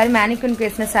 సో ఒకసారి మ్యానిక్యూన్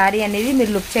వేసిన శారీ అనేది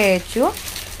మీరు లుక్ చేయొచ్చు.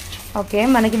 ఓకే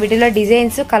మనకి వీటిలో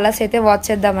డిజైన్స్ కలర్స్ అయితే వాచ్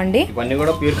చేద్దామండి. ఇవన్నీ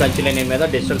కూడా ప్యూర్ కంచి లెనిన్ మీద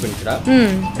డిజిటల్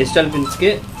ప్రింట్స్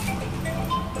కి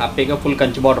హ్యాపీగా ఫుల్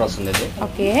కంచి బార్డర్ వస్తుంది.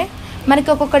 ఓకే మనకి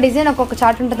ఒక్కొక్క డిజైన్ ఒక్కొక్క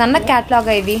చార్ట్ ఉంటుంది అన్న. క్యాటలాగ్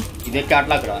ఇది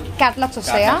క్యాటలాగ్స్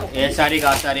వస్తాయా? ఏ శారీకి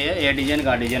ఆ శారీ, ఏ డిజైన్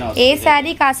ఆ డిజైన్, ఏ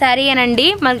శారీకి ఆ శారీ అనండి.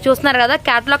 మనకి చూస్తున్నారు కదా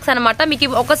క్యాటలాగ్స్ అనమాట. మీకు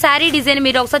ఒక శారీ డిజైన్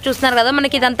మీరు ఒకసారి చూస్తున్నారు కదా,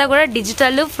 మనకి ఇదంతా కూడా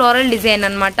డిజిటల్ ఫ్లోరల్ డిజైన్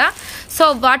అనమాట. సో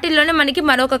వాటిల్లోనే మనకి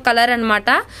మరొక కలర్ అనమాట.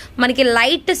 మనకి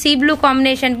లైట్ సీ బ్లూ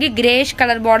కాంబినేషన్ కి గ్రేష్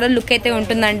కలర్ బార్డర్ లుక్ అయితే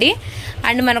ఉంటుందండి.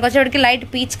 అండ్ మనకు వచ్చేటికి లైట్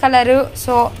పీచ్ కలర్,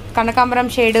 సో కనకాంబరం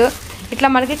షేడ్, ఇట్లా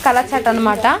మనకి కలర్ సెట్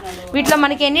అనమాట. వీటిలో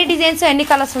మనకి ఎన్ని డిజైన్స్ ఎన్ని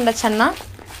కలర్స్ ఉండొచ్చు అన్న?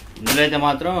 ఇందులో అయితే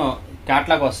మాత్రం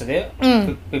క్యాటలాగ్ వస్తుంది.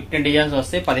 15 డిజైన్స్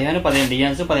వస్తాయి. 15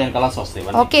 డిజైన్స్ 15 కలర్స్ వస్తాయి.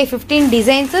 ఓకే, 15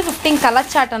 డిజైన్స్ 15 కలర్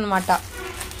చార్ట్ అనమాట.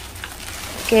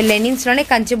 ఓకే, లెనిన్స్ లోనే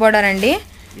కంచి బోర్డర్ అండి.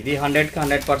 ఇది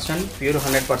 100% ప్యూర్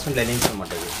 100% లెనిన్స్ అనమాట.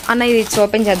 అన్న ఇది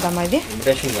ఓపెన్ చేద్దాం. ఇది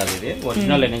ఇమిటేషన్ కాదు, ఇది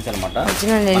ఒరిజినల్ లెనిన్స్ అనమాట.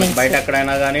 బయట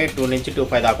ఎక్కడైనా కానీ 2 నుంచి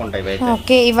 25 దాకా ఉంటాయి.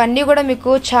 ఓకే, ఇవన్నీ కూడా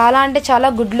మీకు చాలా అంటే చాలా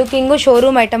గుడ్ లుకింగ్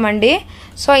షోరూమ్ ఐటమ్ అండి.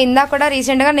 సో ఇందాక కూడా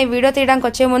రీసెంట్ గా నేను వీడియో తీయడానికి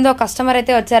వచ్చే ముందు ఒక కస్టమర్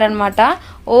అయితే వచ్చారనమాట.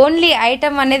 ఓన్లీ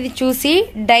ఐటమ్ అనేది చూసి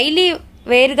డైలీ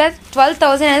వేర్ గా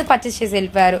 12,000 అనేది పర్చేస్ చేసి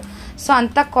వెళ్ళిపోయారు. సో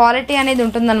అంత క్వాలిటీ అనేది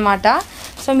ఉంటుందన్నమాట.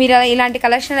 సో మీరు ఇలాంటి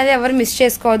కలెక్షన్ అనేది ఎవరు మిస్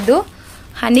చేసుకోవద్దు.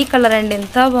 హనీ కలర్ అండి,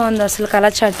 ఎంత బాగుంది అసలు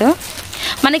కలర్ చార్ట్.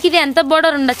 మనకి ఇది ఎంత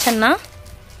బోర్డర్ ఉండొచ్చు అన్న?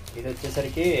 ఇది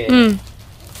వచ్చేసరికి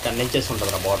 10 ఇంచెస్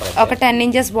ఉంటుంది బోర్డర్. ఒక 10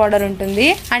 ఇంచెస్ బోర్డర్ ఉంటుంది.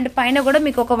 అండ్ పైన కూడా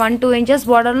మీకు ఒక 1-2 ఇంచెస్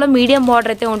బోర్డర్ లో మీడియం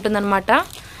బోర్డర్ అయితే ఉంటుంది అనమాట.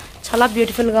 చాలా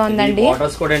బ్యూటిఫుల్ గా ఉందండి.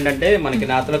 బోర్డర్స్ కూడా ఏంటంటే మనకి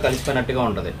నాతలో కలిసిపోయినట్టుగా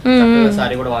ఉంటది.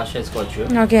 సారీ కూడా వాష్ చేసుకోవచ్చు.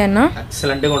 ఓకే అన్న,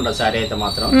 ఎక్సలెంట్ గా ఉంటుంది సారీ అయితే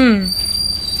మాత్రం.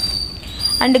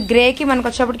 అండ్ గ్రే కి మనకు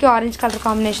వచ్చేప్పటికి ఆరెంజ్ కలర్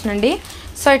కాంబినేషన్ అండి.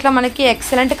 సో ఇట్లా మనకి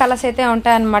ఎక్సలెంట్ కలర్స్ అయితే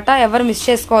ఉంటాయన్నమాట. ఎవరు మిస్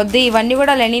చేసుకోవద్దు. ఇవన్నీ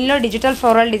కూడా లెనిన్ లో డిజిటల్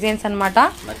ఫ్లోరల్ డిజైన్స్ అనమాట.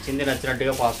 నచ్చింది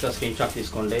నచ్చినట్టుగా ఫాస్ట్ గా స్క్రీన్ షాట్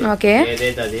తీసుకోండి. ఓకే,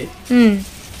 ఏదైతే అది.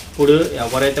 ఇప్పుడు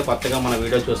ఎవరైతే కొత్తగా మన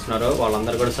వీడియో చూస్తున్నారో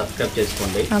వాళ్ళందరూ కూడా సబ్స్క్రైబ్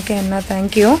చేసుకోండి. ఓకే అన్న,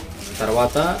 థ్యాంక్ యూ.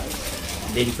 తర్వాత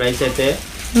దీని ప్రైస్ అయితే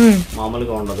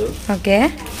మామూలుగా ఉండదు. Okay,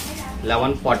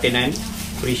 1149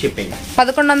 free shipping.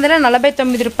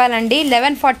 1149 రూపాయలండి.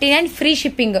 1149 free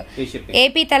shipping.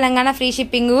 AP Telangana free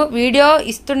shipping. Video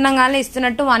ఇస్తుండగానే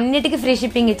ఇస్తున్నట్టు అన్నిటికీ ఫ్రీ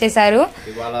షిప్పింగ్ ఇచ్చేసారు.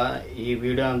 ఇవాళ ఈ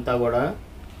వీడియో అంతా కూడా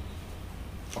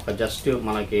ఒక జస్ట్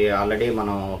మనకి ఆల్రెడీ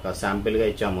మనం ఒక శాంపిల్ గా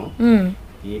ఇచ్చాము.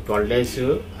 ఈ 12 డేస్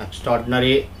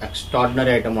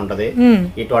ఎక్స్ట్రాడినరీ ఐటమ్ ఉంటది.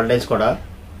 ఈ 12 డేస్ కూడా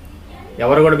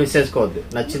ఎవరు కూడా మిస్ చేసుకోవద్దు.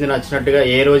 నచ్చింది నచ్చినట్టుగా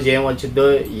ఏ రోజు ఏం వచ్చిందో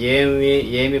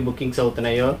ఏమి బుకింగ్స్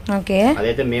అవుతున్నాయో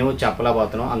అదైతే మేము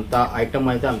చెప్పలేకపోతున్నాం. అంత ఐటమ్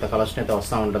అయితే అంత కలెక్షన్ అయితే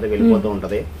వస్తా ఉంటది, వెళ్ళిపోతూ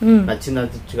ఉంటది. నచ్చింది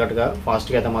నచ్చినట్టుగా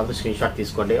ఫాస్ట్ గా అయితే మాత్రం స్క్రీన్ షాట్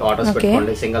తీసుకోండి, ఆర్డర్స్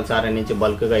పెట్టుకోండి. సింగిల్ సారీ నుంచి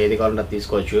బల్క్ గా ఏది కావాలంటే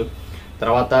తీసుకోవచ్చు.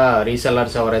 తర్వాత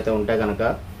రీసెల్లర్స్ ఎవరైతే ఉంటే కనుక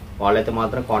వాళ్ళైతే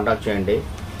మాత్రం కాంటాక్ట్ చేయండి.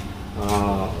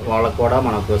 వాళ్ళకు కూడా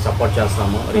మనకు సపోర్ట్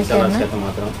చేస్తాము. రీసెల్లర్స్ అయితే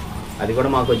మాత్రం అది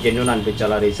కూడా మాకు జెన్యూన్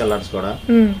అనిపించాలి. రీసెల్లర్స్ కూడా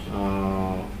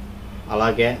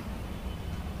అలాగే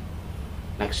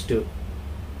నెక్స్ట్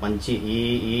మంచి ఈ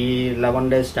 11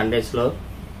 డేస్ 10 డేస్లో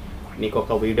మీకు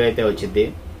ఒక వీడియో అయితే వచ్చింది.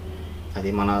 అది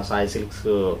మన సాయి సిల్క్స్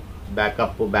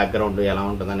బ్యాక్గ్రౌండ్ ఎలా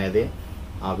ఉంటుంది అనేది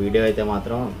ఆ వీడియో అయితే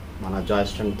మాత్రం మన జాయ్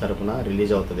స్ట్రెంత్ తరఫున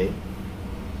రిలీజ్ అవుతుంది.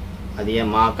 అది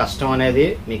మా కష్టం అనేది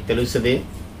మీకు తెలుస్తుంది.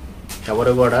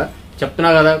 ఎవరు కూడా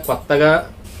చెప్తున్నా కదా, కొత్తగా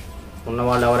ఉన్న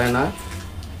వాళ్ళు ఎవరైనా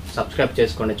సబ్స్క్రైబ్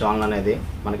చేసుకోండి ఛానల్ అనేది.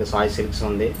 మనకి సాయి సిల్క్స్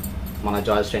ఉంది, మన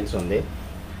జాయ్ స్ట్రెంత్స్ ఉంది.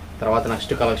 తర్వాత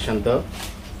నెక్స్ట్ కలెక్షన్తో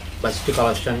బెస్ట్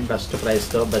కలెక్షన్, బెస్ట్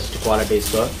ప్రైస్తో, బెస్ట్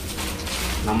క్వాలిటీస్తో,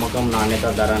 నమ్మకం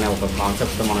నాణ్యత ధర అనే ఒక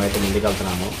కాన్సెప్ట్తో మనమైతే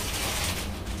ముందుకెళ్తున్నాము.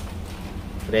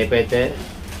 రేపైతే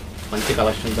మంచి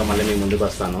కలెక్షన్తో మళ్ళీ మీ ముందుకు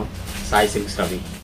వస్తాను. సాయి సిల్క్స్ రవి.